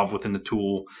to evolve within the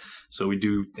tool. So we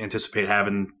do anticipate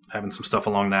having some stuff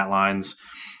along that lines.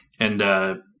 And,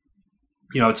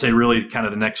 I'd say really kind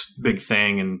of the next big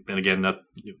thing, and again,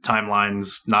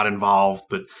 timeline's not involved,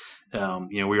 but,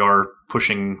 we are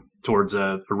pushing towards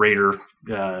a rater,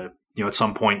 at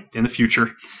some point in the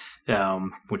future.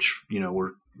 Which,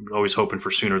 we're always hoping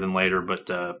for sooner than later, but,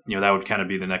 that would kind of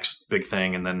be the next big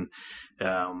thing. And then,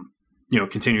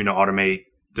 continuing to automate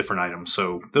different items.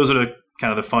 So those are the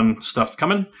kind of the fun stuff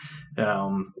coming.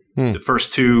 The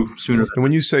first two sooner. And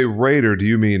when you say rater, do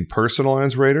you mean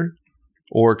personalized rater?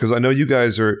 Or because I know you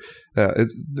guys are,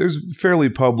 there's fairly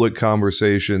public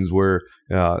conversations where,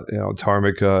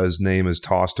 Tarmica's name is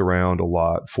tossed around a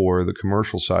lot for the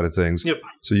commercial side of things. Yep.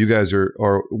 So you guys are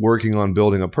working on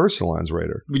building a personalized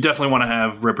rater. We definitely want to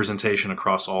have representation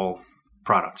across all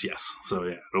products. Yes. So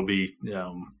yeah, it'll be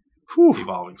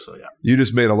evolving. So yeah. You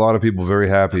just made a lot of people very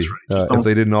happy. That's right. If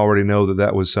they didn't already know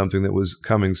that was something that was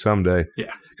coming someday.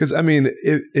 Yeah. Because I mean,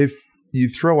 if you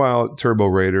throw out Turbo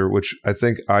Rater, which I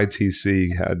think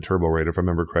ITC had Turbo Rater, if I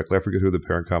remember correctly. I forget who the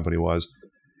parent company was.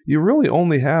 You really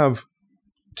only have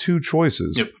two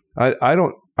choices. Yep.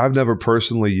 I've never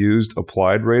personally used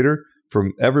Applied Rater.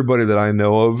 From everybody that I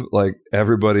know of, like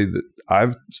everybody that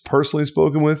I've personally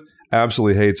spoken with,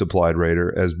 absolutely hates Applied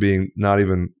Rater as being not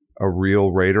even a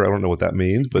real rater. I don't know what that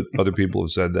means, but other people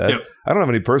have said that. Yep. I don't have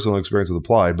any personal experience with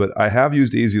Applied, but I have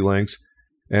used EasyLinks,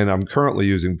 and I'm currently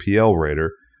using PL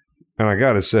Rater. And I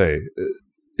got to say,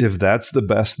 if that's the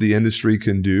best the industry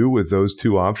can do with those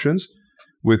two options,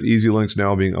 with EasyLinks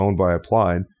now being owned by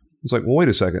Applied, it's like, well, wait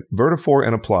a second. Vertafore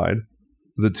and Applied,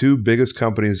 the two biggest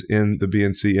companies in the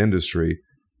BNC industry,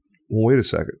 well, wait a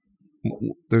second.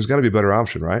 There's got to be a better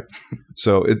option, right?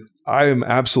 So I am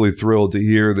absolutely thrilled to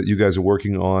hear that you guys are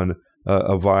working on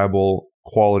a viable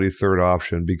quality third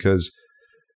option because,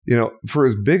 for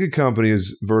as big a company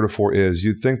as Vertafore is,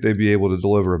 you'd think they'd be able to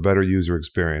deliver a better user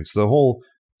experience. The whole,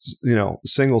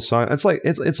 single sign, it's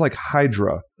like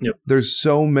Hydra. Yep. There's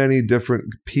so many different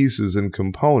pieces and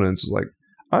components. It's like,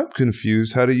 I'm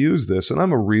confused how to use this, and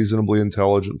I'm a reasonably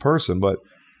intelligent person, but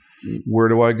where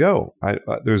do I go?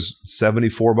 There's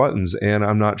 74 buttons, and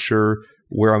I'm not sure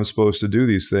where I'm supposed to do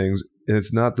these things. and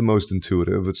it's not the most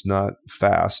intuitive. It's not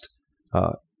fast.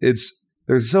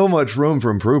 There's so much room for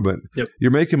improvement. Yep.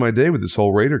 You're making my day with this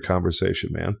whole Raider conversation,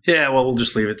 man. Yeah, well, we'll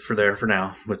just leave it for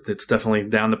now. But it's definitely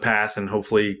down the path, and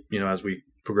hopefully, as we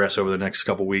progress over the next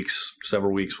several weeks,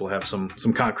 we'll have some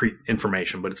concrete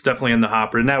information. But it's definitely in the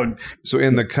hopper, and So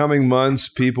in the coming months,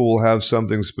 people will have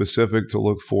something specific to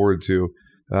look forward to.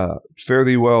 Fare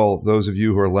thee well, those of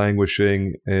you who are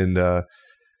languishing and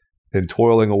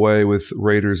toiling away with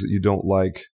Raiders that you don't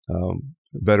like.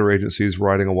 Better agencies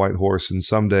riding a white horse, and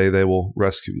someday they will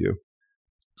rescue you.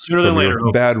 Sooner than later.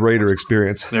 Bad Raider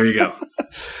experience. There you go.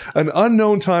 An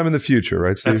unknown time in the future,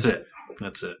 right, Steve?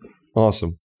 That's it.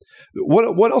 Awesome.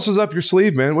 What else is up your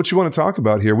sleeve, man? What you want to talk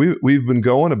about here? We've been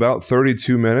going about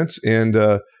 32 minutes, and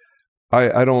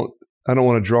I don't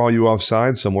want to draw you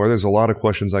offside somewhere. There's a lot of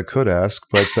questions I could ask,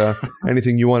 but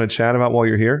anything you want to chat about while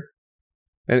you're here?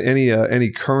 And any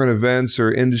current events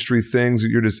or industry things that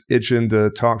you're just itching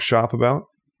to talk shop about?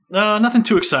 Nothing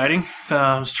too exciting.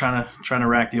 I was trying to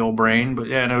rack the old brain, but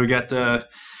yeah, no, we got a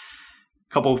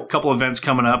couple events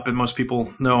coming up, and most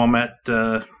people know I'm at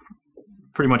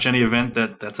pretty much any event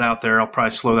that's out there. I'll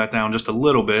probably slow that down just a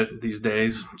little bit these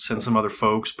days, send some other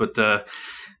folks, but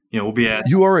we'll be at.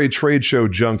 You are a trade show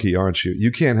junkie, aren't you? You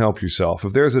can't help yourself.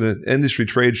 If there's an industry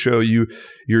trade show, you're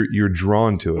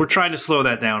drawn to it. We're trying to slow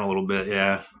that down a little bit.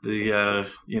 Yeah,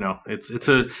 it's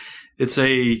a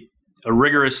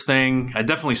rigorous thing. I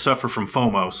definitely suffer from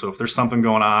FOMO. So if there's something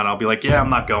going on, I'll be like, yeah, I'm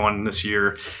not going this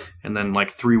year. And then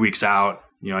like 3 weeks out,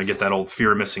 I get that old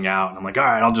fear of missing out. And I'm like, all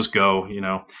right, I'll just go.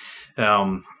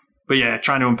 But yeah,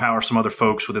 trying to empower some other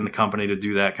folks within the company to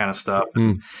do that kind of stuff.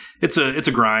 It's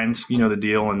a grind, the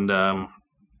deal, and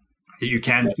you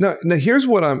can. Now here's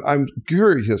what I'm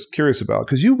curious about,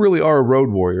 because you really are a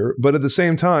road warrior, but at the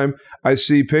same time, I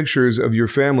see pictures of your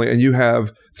family, and you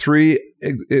have 3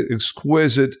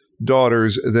 exquisite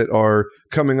daughters that are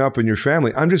coming up in your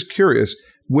family. I'm just curious.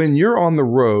 When you're on the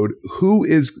road, who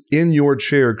is in your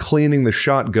chair cleaning the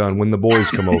shotgun when the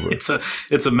boys come over? It's a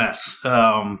mess.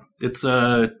 It's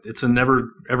a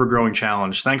ever growing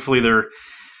challenge. Thankfully, they're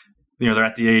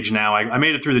at the age now. I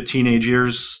made it through the teenage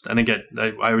years. I think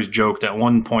I always joked at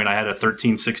one point I had a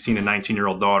 13, 16, and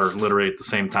 19-year-old daughter literally at the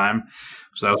same time.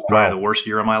 So that was probably the worst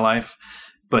year of my life.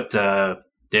 But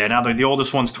yeah, now the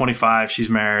oldest one's 25. She's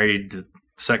married. The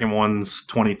second one's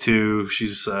 22.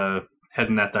 She's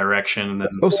heading that direction.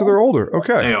 And so they're older.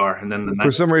 Okay. They are. And then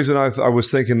for some reason, I was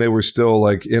thinking they were still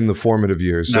like in the formative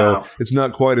years. So it's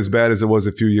not quite as bad as it was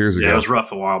a few years ago. Yeah, it was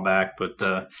rough a while back. But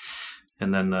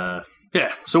and then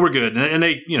yeah, so we're good. And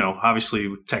they,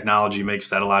 obviously technology makes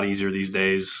that a lot easier these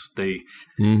days. They,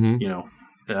 my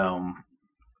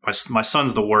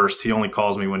son's the worst. He only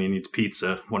calls me when he needs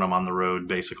pizza when I'm on the road,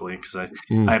 basically, because I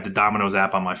have the Domino's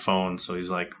app on my phone. So he's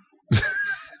like,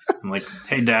 I'm like,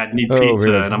 hey, Dad, need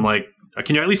pizza. Really? And I'm like,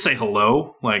 can you at least say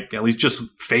hello? Like, at least just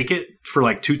fake it for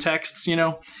like 2 texts,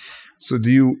 So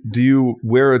do you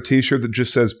wear a T-shirt that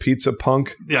just says "Pizza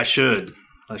Punk"? Yeah, I should.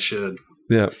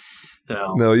 Yeah.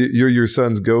 No, you're your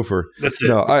son's gopher. That's it.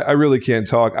 No, I really can't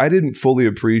talk. I didn't fully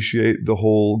appreciate the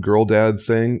whole girl dad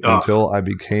thing until I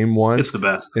became one. It's the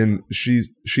best. And she's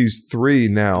 3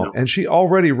 now, and she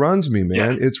already runs me,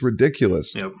 man. Yeah. It's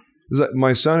ridiculous. Yep. It's like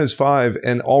my son is 5,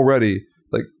 and already,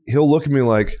 like, he'll look at me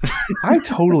like, I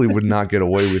totally would not get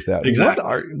away with that. Exactly.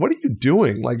 What are you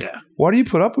doing? Like, why do you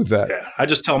put up with that? Yeah. I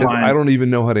just tell mine. I don't even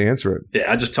know how to answer it. Yeah,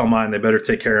 I just tell mine they better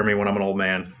take care of me when I'm an old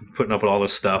man, putting up with all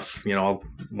this stuff. When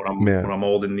I'm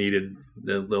old and needed,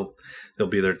 they'll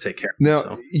be there to take care of me.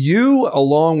 Now, you,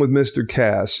 along with Mr.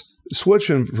 Cass,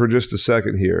 switching for just a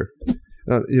second here.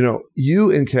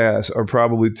 You and Cass are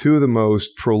probably 2 of the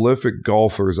most prolific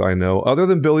golfers I know, other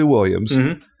than Billy Williams.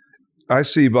 Mm-hmm. I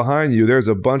see behind you, there's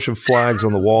a bunch of flags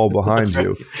on the wall behind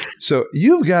you. So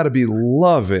you've got to be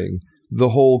loving the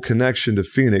whole connection to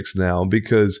Phoenix now,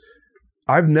 because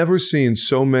I've never seen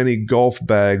so many golf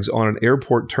bags on an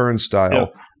airport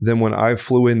turnstile than when I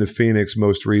flew into Phoenix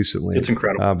most recently. It's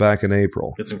incredible. Back in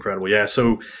April. It's incredible. Yeah.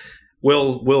 So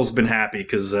Will's been happy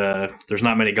because there's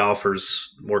not many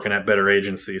golfers working at better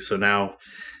agencies. So now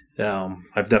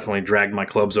I've definitely dragged my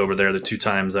clubs over there the 2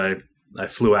 times I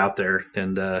flew out there.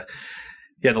 And the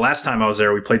last time I was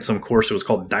there, we played some course. It was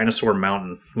called Dinosaur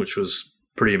Mountain, which was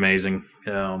pretty amazing.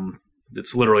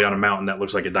 It's literally on a mountain that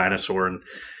looks like a dinosaur. And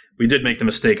we did make the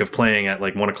mistake of playing at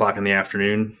like 1:00 in the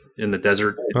afternoon in the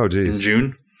desert in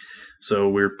June. So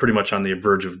we were pretty much on the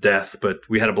verge of death, but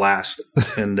we had a blast.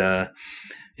 And golf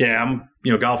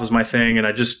was my thing. And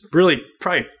I just really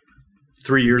probably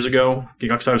 3 years ago,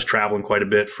 because I was traveling quite a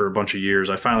bit for a bunch of years,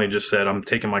 I finally just said, I'm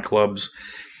taking my clubs.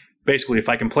 Basically, if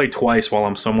I can play twice while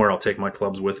I'm somewhere, I'll take my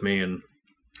clubs with me. And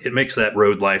it makes that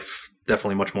road life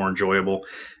definitely much more enjoyable.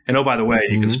 And oh, by the way,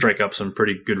 you can strike up some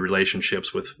pretty good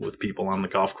relationships with people on the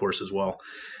golf course as well.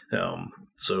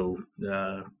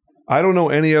 I don't know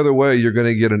any other way you're going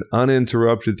to get an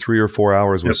uninterrupted 3 or 4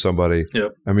 hours with somebody.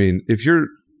 Yep. I mean, if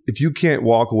you can't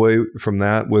walk away from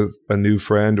that with a new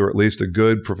friend or at least a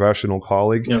good professional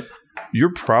colleague,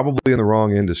 you're probably in the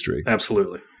wrong industry.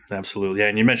 Absolutely. Yeah,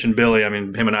 and you mentioned Billy. I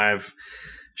mean, him and I have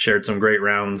shared some great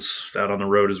rounds out on the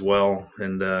road as well.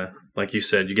 And like you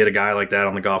said, you get a guy like that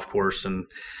on the golf course. And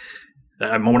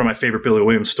one of my favorite Billy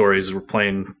Williams stories is we're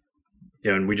playing,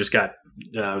 and we just got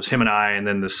it was him and I, and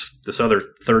then this other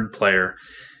third player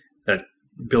that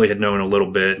Billy had known a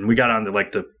little bit, and we got on to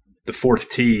like the fourth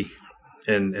tee,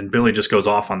 and Billy just goes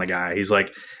off on the guy. He's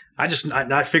like,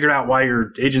 I figured out why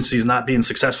your agency is not being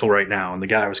successful right now. And the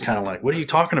guy was kind of like, what are you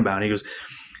talking about? And he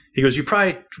goes, you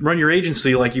probably run your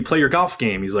agency like you play your golf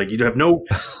game. He's like, you have no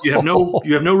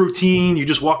routine. You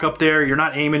just walk up there. You're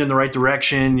not aiming in the right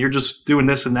direction. You're just doing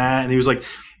this and that. And he was like,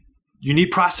 you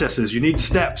need processes. You need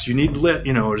steps. You need lit.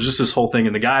 It was just this whole thing.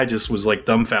 And the guy just was like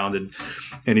dumbfounded.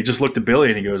 And he just looked at Billy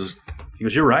and he goes,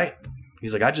 you're right.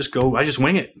 He's like, I just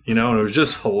wing it. And it was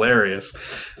just hilarious.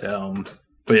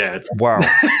 But yeah, wow.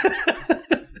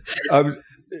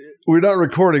 We're not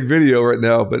recording video right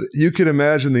now, but you can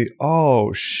imagine the,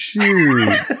 oh, shoot,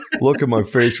 look at my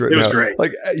face right now. It was great.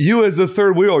 Like you as the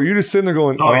third wheel, you just sitting there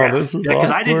going, this is because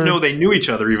I didn't know they knew each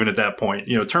other even at that point.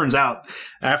 It turns out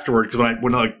afterward, because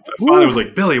when my father was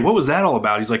like, Billy, what was that all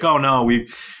about? He's like, oh, no, we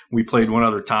played one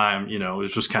other time. It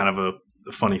was just kind of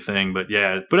a funny thing. But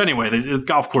yeah, but anyway, the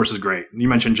golf course is great. You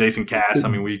mentioned Jason Cass. I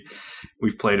mean,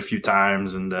 we've played a few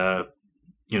times, and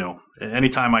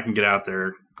anytime I can get out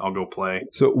there, I'll go play.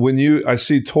 So I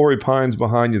see Torrey Pines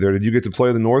behind you there. Did you get to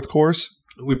play the North Course?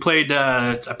 We played.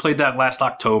 I played that last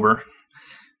October.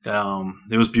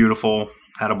 It was beautiful.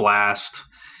 Had a blast.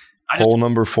 Hole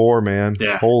number 4, man.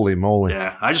 Yeah. Holy moly.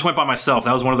 Yeah. I just went by myself.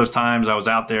 That was one of those times I was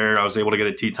out there. I was able to get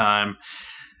a tee time.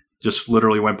 Just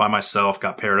literally went by myself,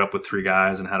 got paired up with 3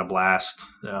 guys and had a blast.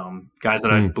 Guys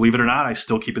that I, believe it or not, I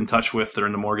still keep in touch with. They're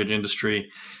in the mortgage industry.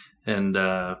 And,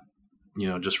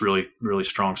 just really, really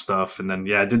strong stuff. And then,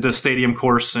 I did the stadium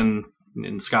course in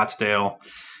Scottsdale,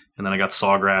 and then I got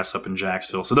Sawgrass up in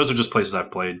Jacksonville. So those are just places I've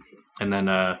played. And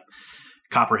then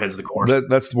Copperhead's the course.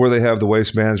 That's where they have the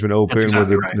Waste Management Open,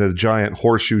 exactly with the giant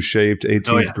horseshoe-shaped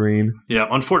 18th green. Yeah,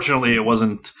 unfortunately, it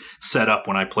wasn't set up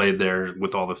when I played there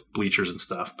with all the bleachers and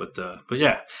stuff. But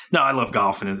yeah, no, I love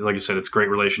golf, and like I said, it's great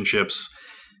relationships.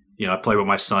 I play with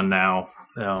my son now.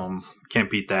 Can't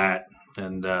beat that,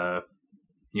 and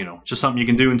just something you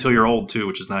can do until you're old too,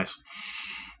 which is nice.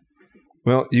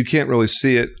 Well, you can't really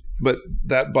see it, but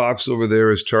that box over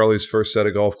there is Charlie's first set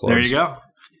of golf clubs. There you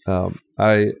go.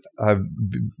 I've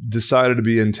decided to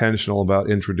be intentional about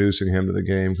introducing him to the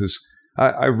game because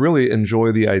I really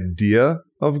enjoy the idea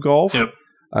of golf. Yep.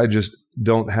 I just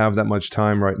don't have that much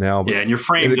time right now. But and your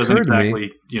frame doesn't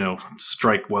exactly,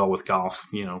 strike well with golf.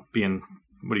 Being,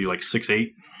 what are you, like 6'8"?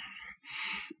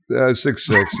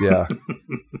 6'6", yeah.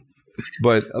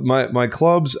 But my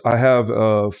clubs, I have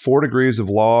 4 degrees of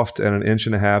loft and an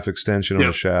 1.5 inch extension on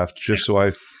the shaft, just so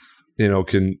I,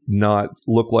 can not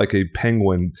look like a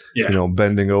penguin,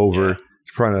 bending over,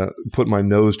 trying to put my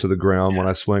nose to the ground when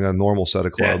I swing a normal set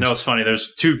of clubs. Yeah, no, it's funny.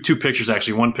 There's two pictures,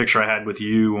 actually. One picture I had with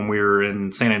you when we were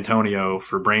in San Antonio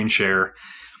for Brain Share,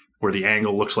 where the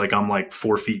angle looks like I'm like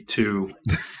 4'2".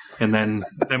 And then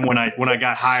when I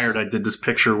got hired, I did this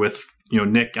picture with,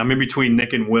 Nick. I'm in between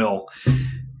Nick and Will.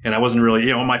 And I wasn't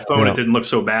really, on my phone, it didn't look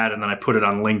so bad. And then I put it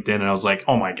on LinkedIn and I was like,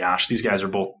 oh my gosh, these guys are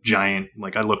both giant.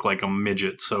 Like I look like a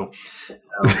midget. So,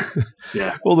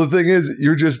 yeah. Well, the thing is,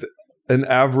 you're just an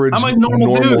average, I'm a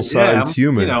normal sized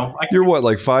human. You're what,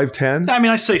 like 5'10"? I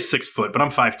mean, I say 6 foot, but I'm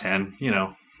 5'10",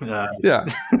 Yeah.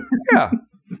 Yeah.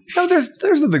 No,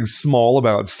 there's nothing small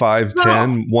about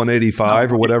 5'10",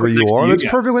 185 or whatever you are. That's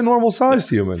perfectly normal sized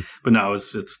human. But no,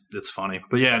 it's funny.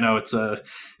 But yeah, no,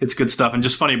 it's good stuff. And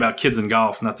just funny about kids in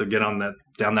golf, not to get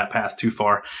down that path too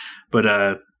far.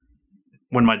 But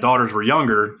when my daughters were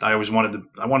younger, I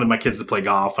wanted my kids to play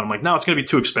golf. And I'm like, no, it's going to be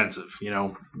too expensive.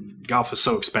 Golf is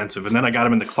so expensive. And then I got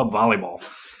them into club volleyball.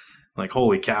 Like,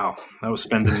 holy cow, I was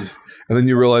spending. And then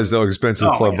you realized how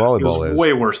expensive club volleyball is.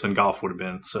 Way worse than golf would have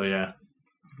been. So yeah.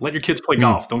 Let your kids play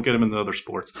golf. Don't get them into other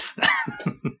sports.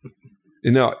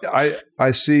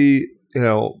 I see,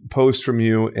 posts from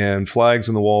you and flags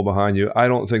on the wall behind you. I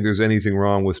don't think there's anything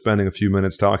wrong with spending a few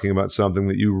minutes talking about something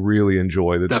that you really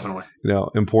enjoy. That's definitely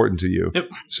important to you. Yep.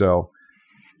 So,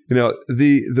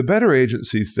 the better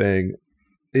agency thing,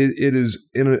 it is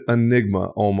an enigma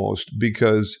almost,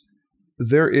 because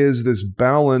there is this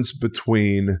balance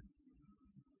between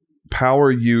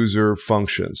power user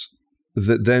functions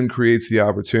that then creates the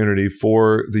opportunity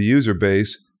for the user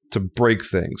base to break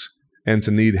things and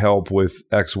to need help with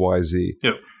X, Y, Z.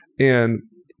 Yep. And,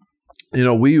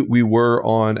 we were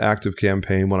on Active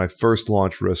Campaign when I first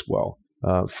launched RiskWell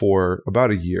for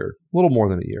about a year, a little more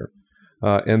than a year.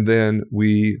 And then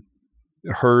we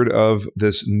heard of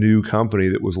this new company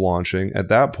that was launching. At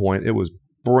that point, it was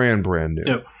brand new.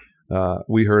 Yep.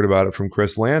 We heard about it from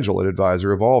Chris Langell at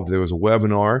Advisor Evolved. There was a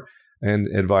webinar, and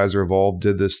Advisor Evolved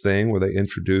did this thing where they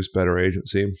introduced Better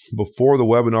Agency. Before the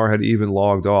webinar had even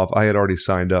logged off, I had already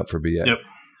signed up for BA. Yep.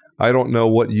 I don't know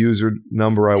what user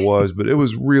number I was, but it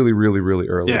was really, really, really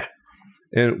early. Yeah.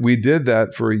 And we did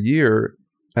that for a year,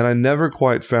 and I never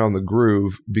quite found the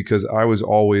groove because I was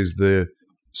always the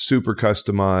super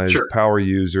customized power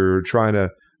user trying to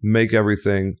make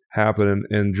everything happen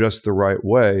in just the right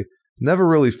way. Never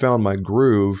really found my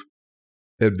groove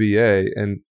at BA.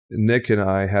 And Nick and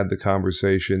I had the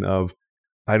conversation of,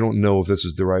 I don't know if this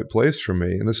is the right place for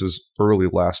me. And this is early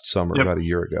last summer, about a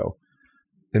year ago.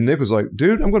 And Nick was like,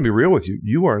 dude, I'm going to be real with you.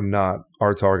 You are not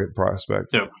our target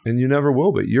prospect. Yep. And you never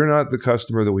will be. You're not the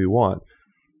customer that we want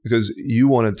because you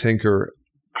want to tinker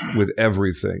with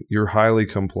everything. You're highly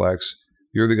complex.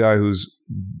 You're the guy who's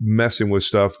messing with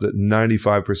stuff that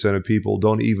 95% of people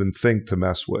don't even think to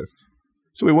mess with.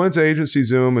 So we went to Agency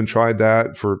Zoom and tried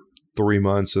that for 3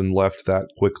 months and left that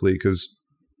quickly because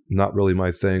not really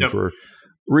my thing for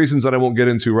reasons that I won't get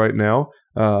into right now.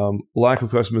 Lack of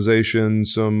customization,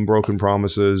 some broken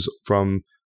promises from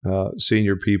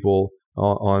senior people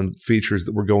on features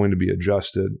that were going to be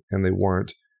adjusted, and they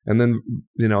weren't. And then,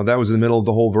 that was in the middle of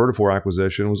the whole Vertafore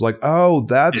acquisition. It was like, oh,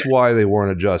 that's why they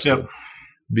weren't adjusted. Yep.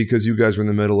 Because you guys were in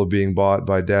the middle of being bought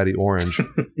by Daddy Orange,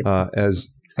 as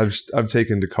I've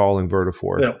taken to calling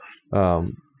Vertafore.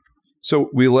 Yep. So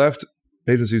we left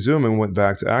Agency Zoom and went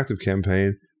back to Active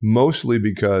Campaign, mostly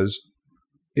because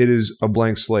it is a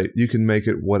blank slate. You can make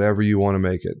it whatever you want to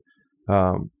make it.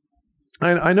 And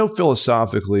I know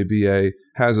philosophically BA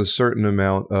has a certain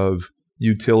amount of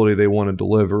utility they want to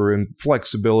deliver and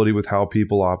flexibility with how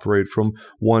people operate from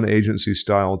one agency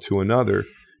style to another.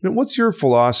 What's your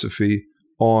philosophy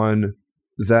on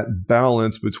that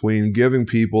balance between giving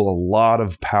people a lot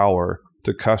of power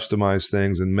to customize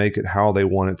things and make it how they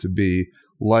want it to be,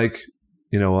 like,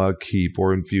 a Keep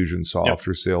or Infusionsoft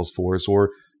or Salesforce,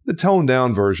 or the toned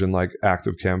down version like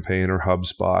Active Campaign or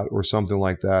HubSpot or something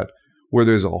like that, where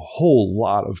there's a whole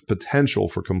lot of potential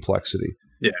for complexity,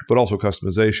 but also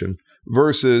customization,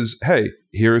 versus, hey,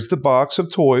 here's the box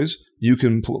of toys. You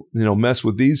can mess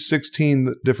with these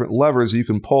 16 different levers. You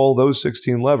can pull those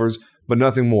 16 levers, but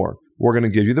nothing more. We're going to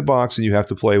give you the box and you have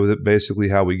to play with it basically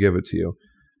how we give it to you.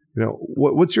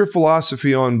 What's your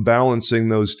philosophy on balancing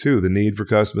those two, the need for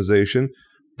customization,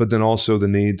 but then also the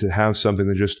need to have something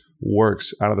that just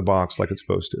works out of the box like it's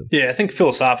supposed to? Yeah, I think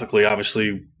philosophically,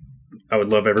 obviously, I would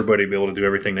love everybody to be able to do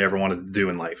everything they ever wanted to do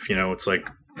in life. It's like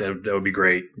that would be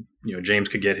great. James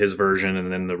could get his version,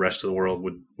 and then the rest of the world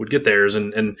would get theirs.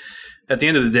 And at the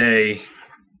end of the day,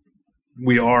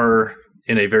 we are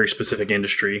in a very specific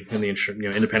industry, in the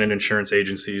independent insurance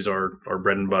agencies are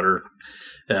bread and butter.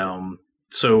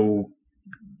 So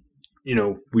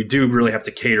we do really have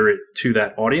to cater it to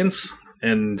that audience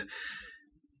and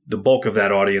the bulk of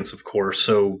that audience, of course.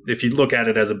 So if you look at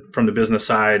it from the business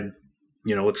side,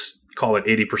 let's call it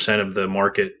 80% of the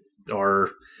market are,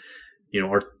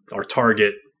 our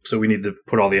target. So we need to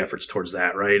put all the efforts towards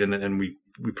that, right? And we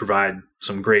provide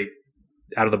some great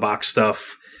out of the box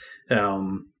stuff,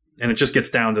 and it just gets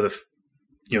down to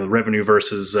the revenue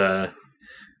versus the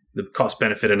cost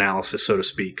benefit analysis, so to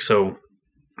speak. So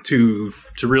to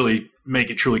really make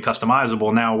it truly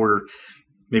customizable, now we're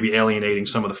maybe alienating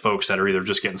some of the folks that are either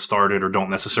just getting started or don't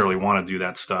necessarily want to do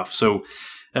that stuff. So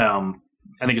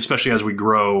I think especially as we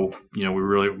grow,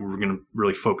 we're going to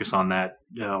really focus on that,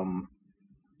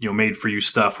 made for you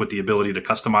stuff with the ability to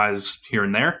customize here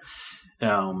and there,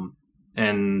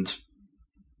 and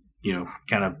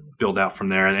kind of build out from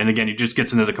there. And again, it just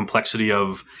gets into the complexity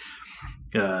of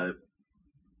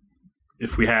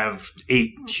if we have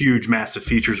 8 huge, massive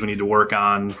features we need to work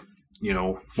on.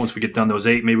 Once we get done those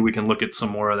 8, maybe we can look at some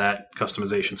more of that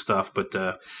customization stuff. But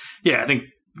I think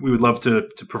we would love to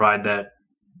provide that.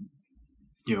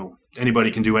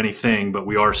 Anybody can do anything, but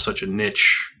we are such a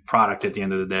niche product at the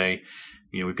end of the day.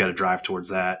 We've got to drive towards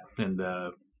that, and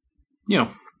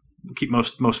keep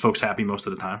most folks happy most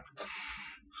of the time.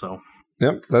 So,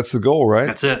 yep, that's the goal, right?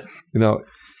 That's it.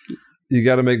 You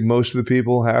got to make most of the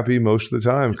people happy most of the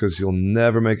time, because you'll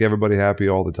never make everybody happy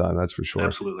all the time. That's for sure.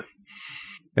 Absolutely.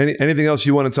 Anything else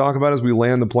you want to talk about as we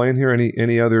land the plane here?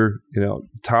 Any other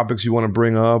topics you want to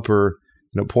bring up, or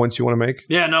points you want to make?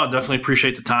 Yeah, no, definitely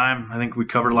appreciate the time. I think we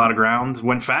covered a lot of ground.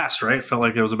 Went fast, right? It felt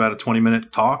like it was about a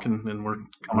 20-minute talk, and we're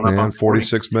coming up on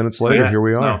 46 minutes later. Here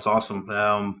we are. No, it's awesome.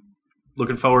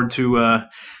 Looking forward to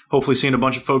hopefully seeing a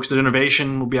bunch of folks at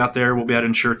Innovation. We'll be out there. We'll be at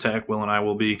InsurTech. Will and I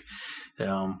will be.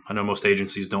 I know most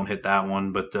agencies don't hit that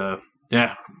one, but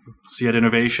see you at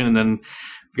Innovation. And then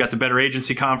we've got the Better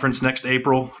Agency Conference next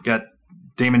April. We've got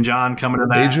Damon John coming to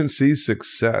that. Agency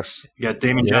Success. You got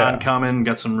Damon John coming.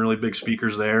 Got some really big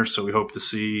speakers there. So we hope to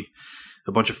see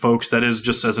a bunch of folks. That is,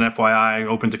 just as an FYI,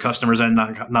 open to customers and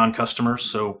non-customers.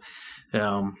 So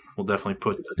we'll definitely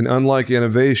put. And unlike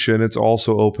Innovation, it's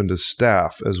also open to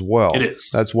staff as well. It is.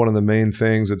 That's one of the main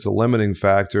things. It's a limiting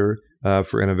factor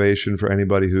for Innovation for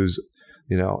anybody who's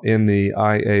in the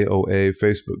IAOA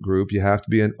Facebook group. You have to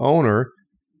be an owner.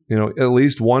 At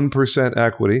least 1%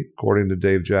 equity, according to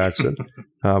Dave Jackson.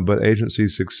 But agency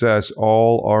success,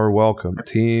 all are welcome.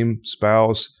 Team,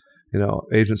 spouse,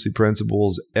 agency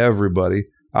principals, everybody.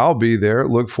 I'll be there.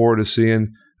 Look forward to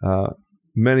seeing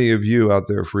many of you out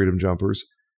there, Freedom Jumpers.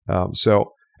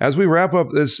 So as we wrap up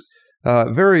this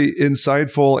very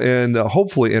insightful and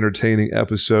hopefully entertaining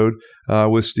episode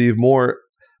with Steve Mohr,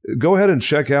 go ahead and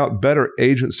check out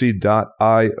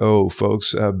betteragency.io,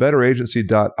 folks.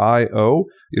 Betteragency.io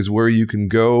is where you can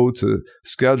go to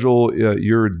schedule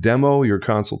your demo, your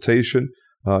consultation.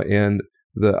 And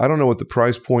I don't know what the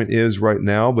price point is right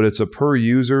now, but it's a per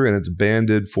user and it's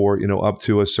banded for, up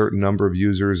to a certain number of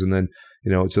users. And then,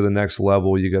 to the next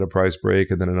level, you get a price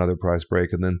break and then another price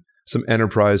break and then some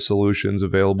enterprise solutions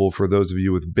available for those of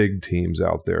you with big teams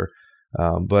out there.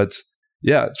 But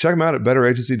yeah, check them out at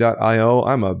betteragency.io.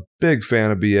 I'm a big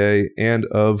fan of BA and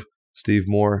of Steve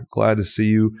Mohr. Glad to see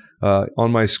you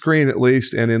on my screen at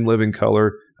least and in living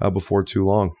color before too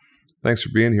long. Thanks for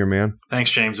being here, man. Thanks,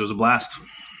 James. It was a blast.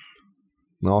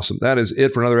 Awesome. That is it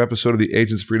for another episode of the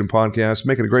Agency Freedom Podcast.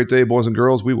 Make it a great day, boys and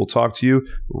girls. We will talk to you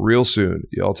real soon.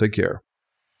 Y'all take care.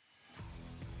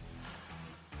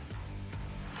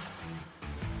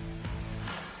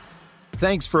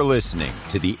 Thanks for listening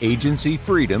to the Agency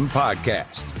Freedom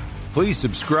Podcast. Please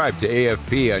subscribe to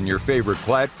AFP on your favorite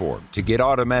platform to get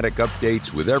automatic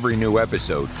updates with every new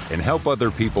episode and help other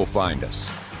people find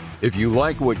us. If you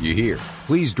like what you hear,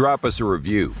 please drop us a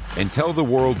review and tell the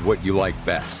world what you like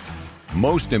best.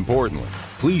 Most importantly,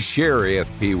 please share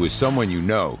AFP with someone you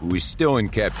know who is still in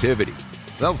captivity.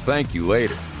 They'll thank you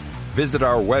later. Visit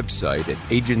our website at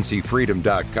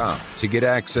agencyfreedom.com to get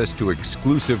access to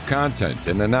exclusive content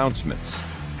and announcements.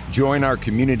 Join our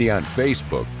community on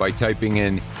Facebook by typing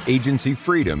in Agency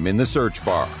Freedom in the search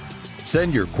bar.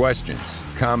 Send your questions,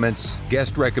 comments,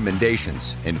 guest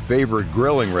recommendations, and favorite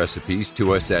grilling recipes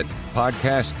to us at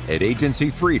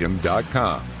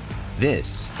podcast@agencyfreedom.com.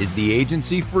 This is the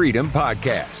Agency Freedom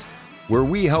Podcast, where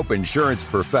we help insurance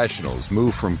professionals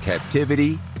move from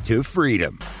captivity to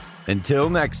freedom. Until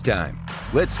next time,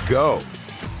 let's go.